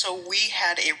 And so we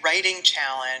had a writing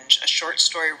challenge, a short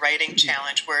story writing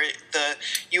challenge where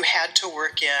you had to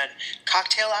work in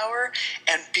cocktail hour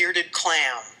and bearded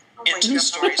clam into the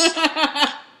stories.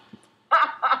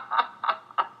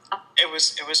 It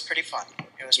was pretty fun.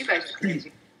 It was You guys are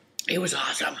crazy. It was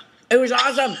awesome.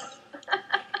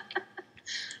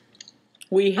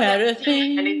 We had a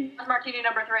thing. I need martini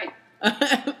number 3.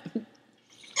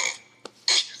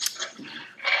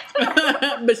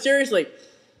 But seriously,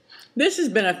 this has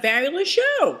been a fabulous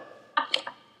show.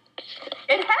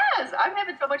 It has. I'm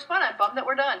having so much fun. I'm bummed that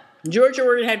we're done. Georgia,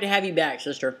 we're going to have you back,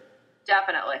 sister.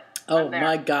 Definitely. Oh,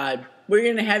 my God. We're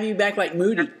going to have you back like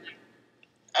Moody.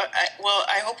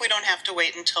 I hope we don't have to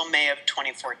wait until May of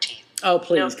 2014. Oh,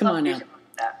 please. Come on now.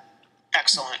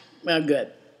 Excellent. Well,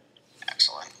 good.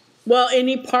 Excellent. Well,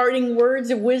 any parting words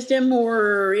of wisdom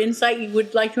or insight you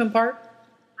would like to impart?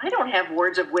 I don't have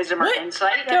words of wisdom or What?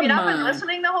 insight. Have Come you not been on.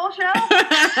 listening the whole show?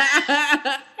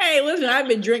 Hey, listen, I've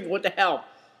been drinking. What the hell?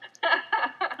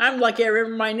 I'm lucky I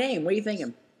remember my name. What are you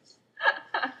thinking?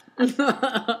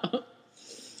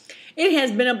 It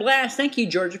has been a blast. Thank you,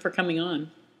 Georgia, for coming on.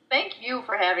 Thank you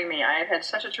for having me. I have had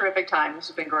such a terrific time. This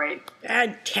has been great.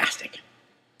 Fantastic.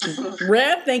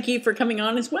 Rev, thank you for coming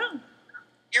on as well.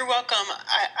 You're welcome.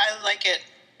 I like it.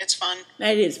 It's fun.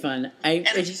 It is fun. I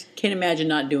just can't imagine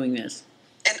not doing this.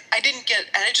 And I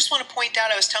just want to point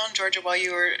out, I was telling Georgia while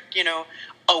you were,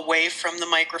 away from the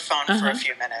microphone for a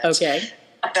few minutes. Okay.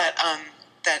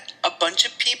 that a bunch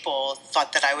of people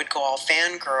thought that I would go all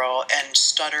fangirl and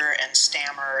stutter and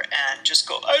stammer and just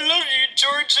go, "I love you,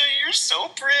 Georgia. You're so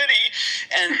pretty,"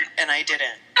 and I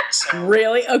didn't. So.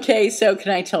 Really? Okay. So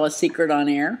can I tell a secret on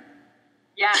air?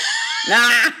 Yeah.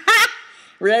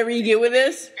 Rev, are you good with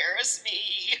this? Embarrass me.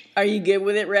 Are you good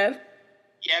with it, Rev?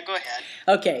 Yeah, go ahead.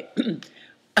 Okay.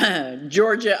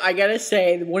 Georgia, I got to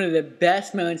say, one of the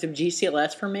best moments of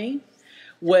GCLS for me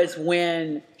was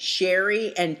when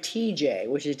Sherry and TJ,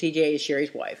 which is TJ is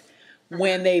Sherry's wife,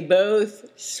 when they both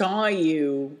saw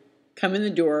you come in the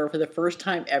door for the first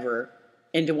time ever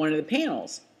into one of the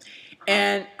panels.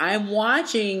 And I'm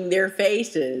watching their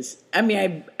faces. I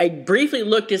mean, I briefly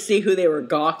looked to see who they were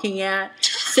gawking at.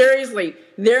 Seriously,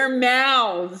 their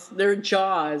mouths, their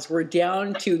jaws were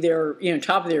down to their,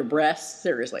 top of their breasts.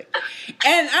 Seriously.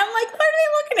 And I'm like, what are they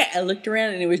looking at? I looked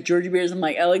around and it was Georgia Beers. I'm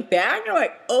like, I looked back and I'm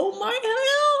like, oh my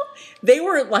hell. They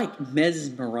were like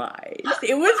mesmerized.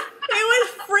 It was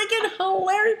freaking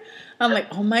hilarious. I'm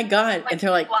like, oh my God. And they're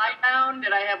like, fly down?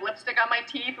 Did I have lipstick on my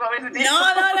teeth? What was it?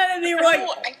 No. They were like,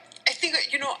 no, I think,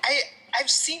 I've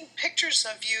seen pictures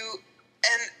of you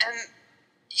and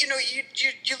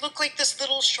you look like this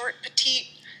little short petite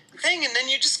thing, and then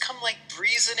you just come like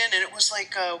breezing in, and it was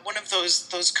like one of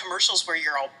those commercials where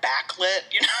you're all backlit,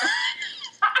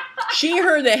 She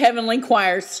heard the Heavenly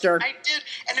Choir stir. I did,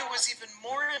 and it was even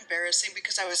more embarrassing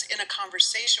because I was in a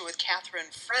conversation with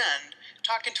Catherine Friend,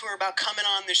 talking to her about coming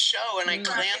on the show, and I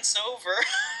glance over.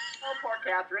 Oh, poor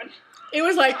Catherine. It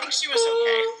was like, I think she was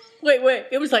okay. Wait.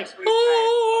 It was like,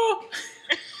 oh.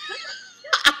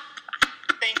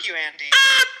 Thank you, Andy.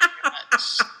 Thank you very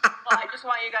much. Well, I just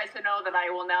want you guys to know that I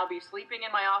will now be sleeping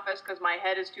in my office because my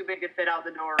head is too big to fit out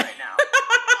the door right now.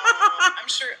 I'm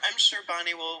sure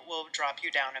Bonnie will drop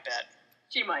you down a bit.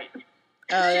 She might. Oh,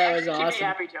 that was She'd awesome. be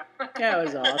happy to. That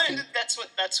was awesome. That's what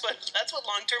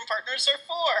long-term partners are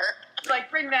for. It's like,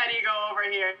 bring that ego over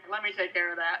here. Let me take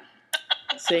care of that.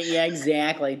 So yeah,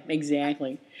 exactly.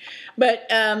 But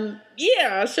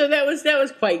yeah, so that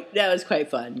was quite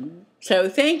fun. So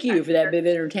thank you for that bit of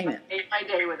entertainment. I ate my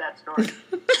day with that story.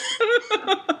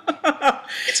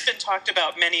 It's been talked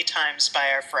about many times by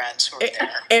our friends who are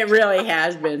there. It really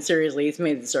has been. Seriously, it's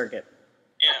made the circuit.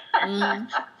 Yeah.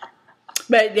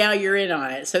 But now you're in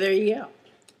on it, so there you go.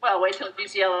 Well, wait till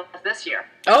GCLS this year.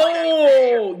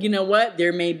 Oh, you know what?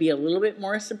 There may be a little bit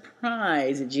more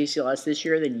surprise at GCLS this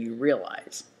year than you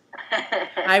realize.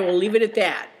 I will leave it at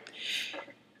that.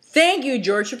 Thank you,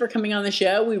 Georgia, for coming on the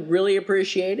show. We really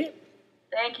appreciate it.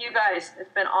 Thank you, guys.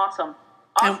 It's been awesome.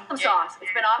 Awesome sauce.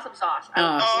 It's been awesome sauce.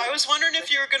 I was wondering if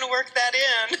you were going to work that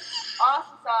in.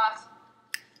 Awesome sauce.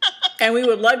 And we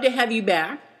would love to have you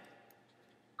back.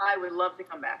 I would love to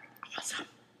come back. Awesome.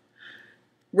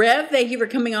 Rev, thank you for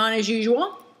coming on as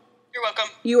usual. You're welcome.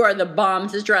 You are the bomb,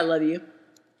 sister. I love you.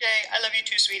 Yay, I love you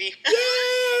too, sweetie.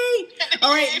 Yay!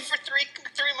 All right. Yay for three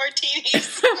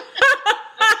martinis.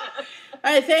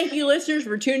 All right, thank you, listeners,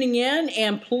 for tuning in.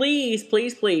 And please,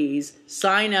 please, please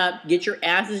sign up. Get your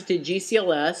asses to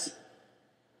GCLS.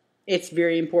 It's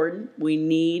very important. We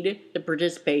need the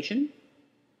participation.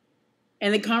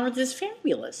 And the conference is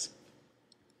fabulous.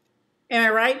 Am I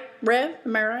right, Rev?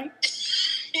 Am I right?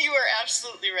 You are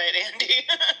absolutely right, Andy.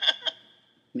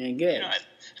 Yeah, good.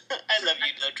 I love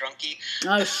you, little drunkie.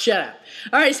 Oh, shut up.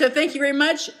 All right, so thank you very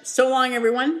much. So long,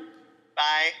 everyone.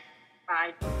 Bye.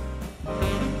 Bye.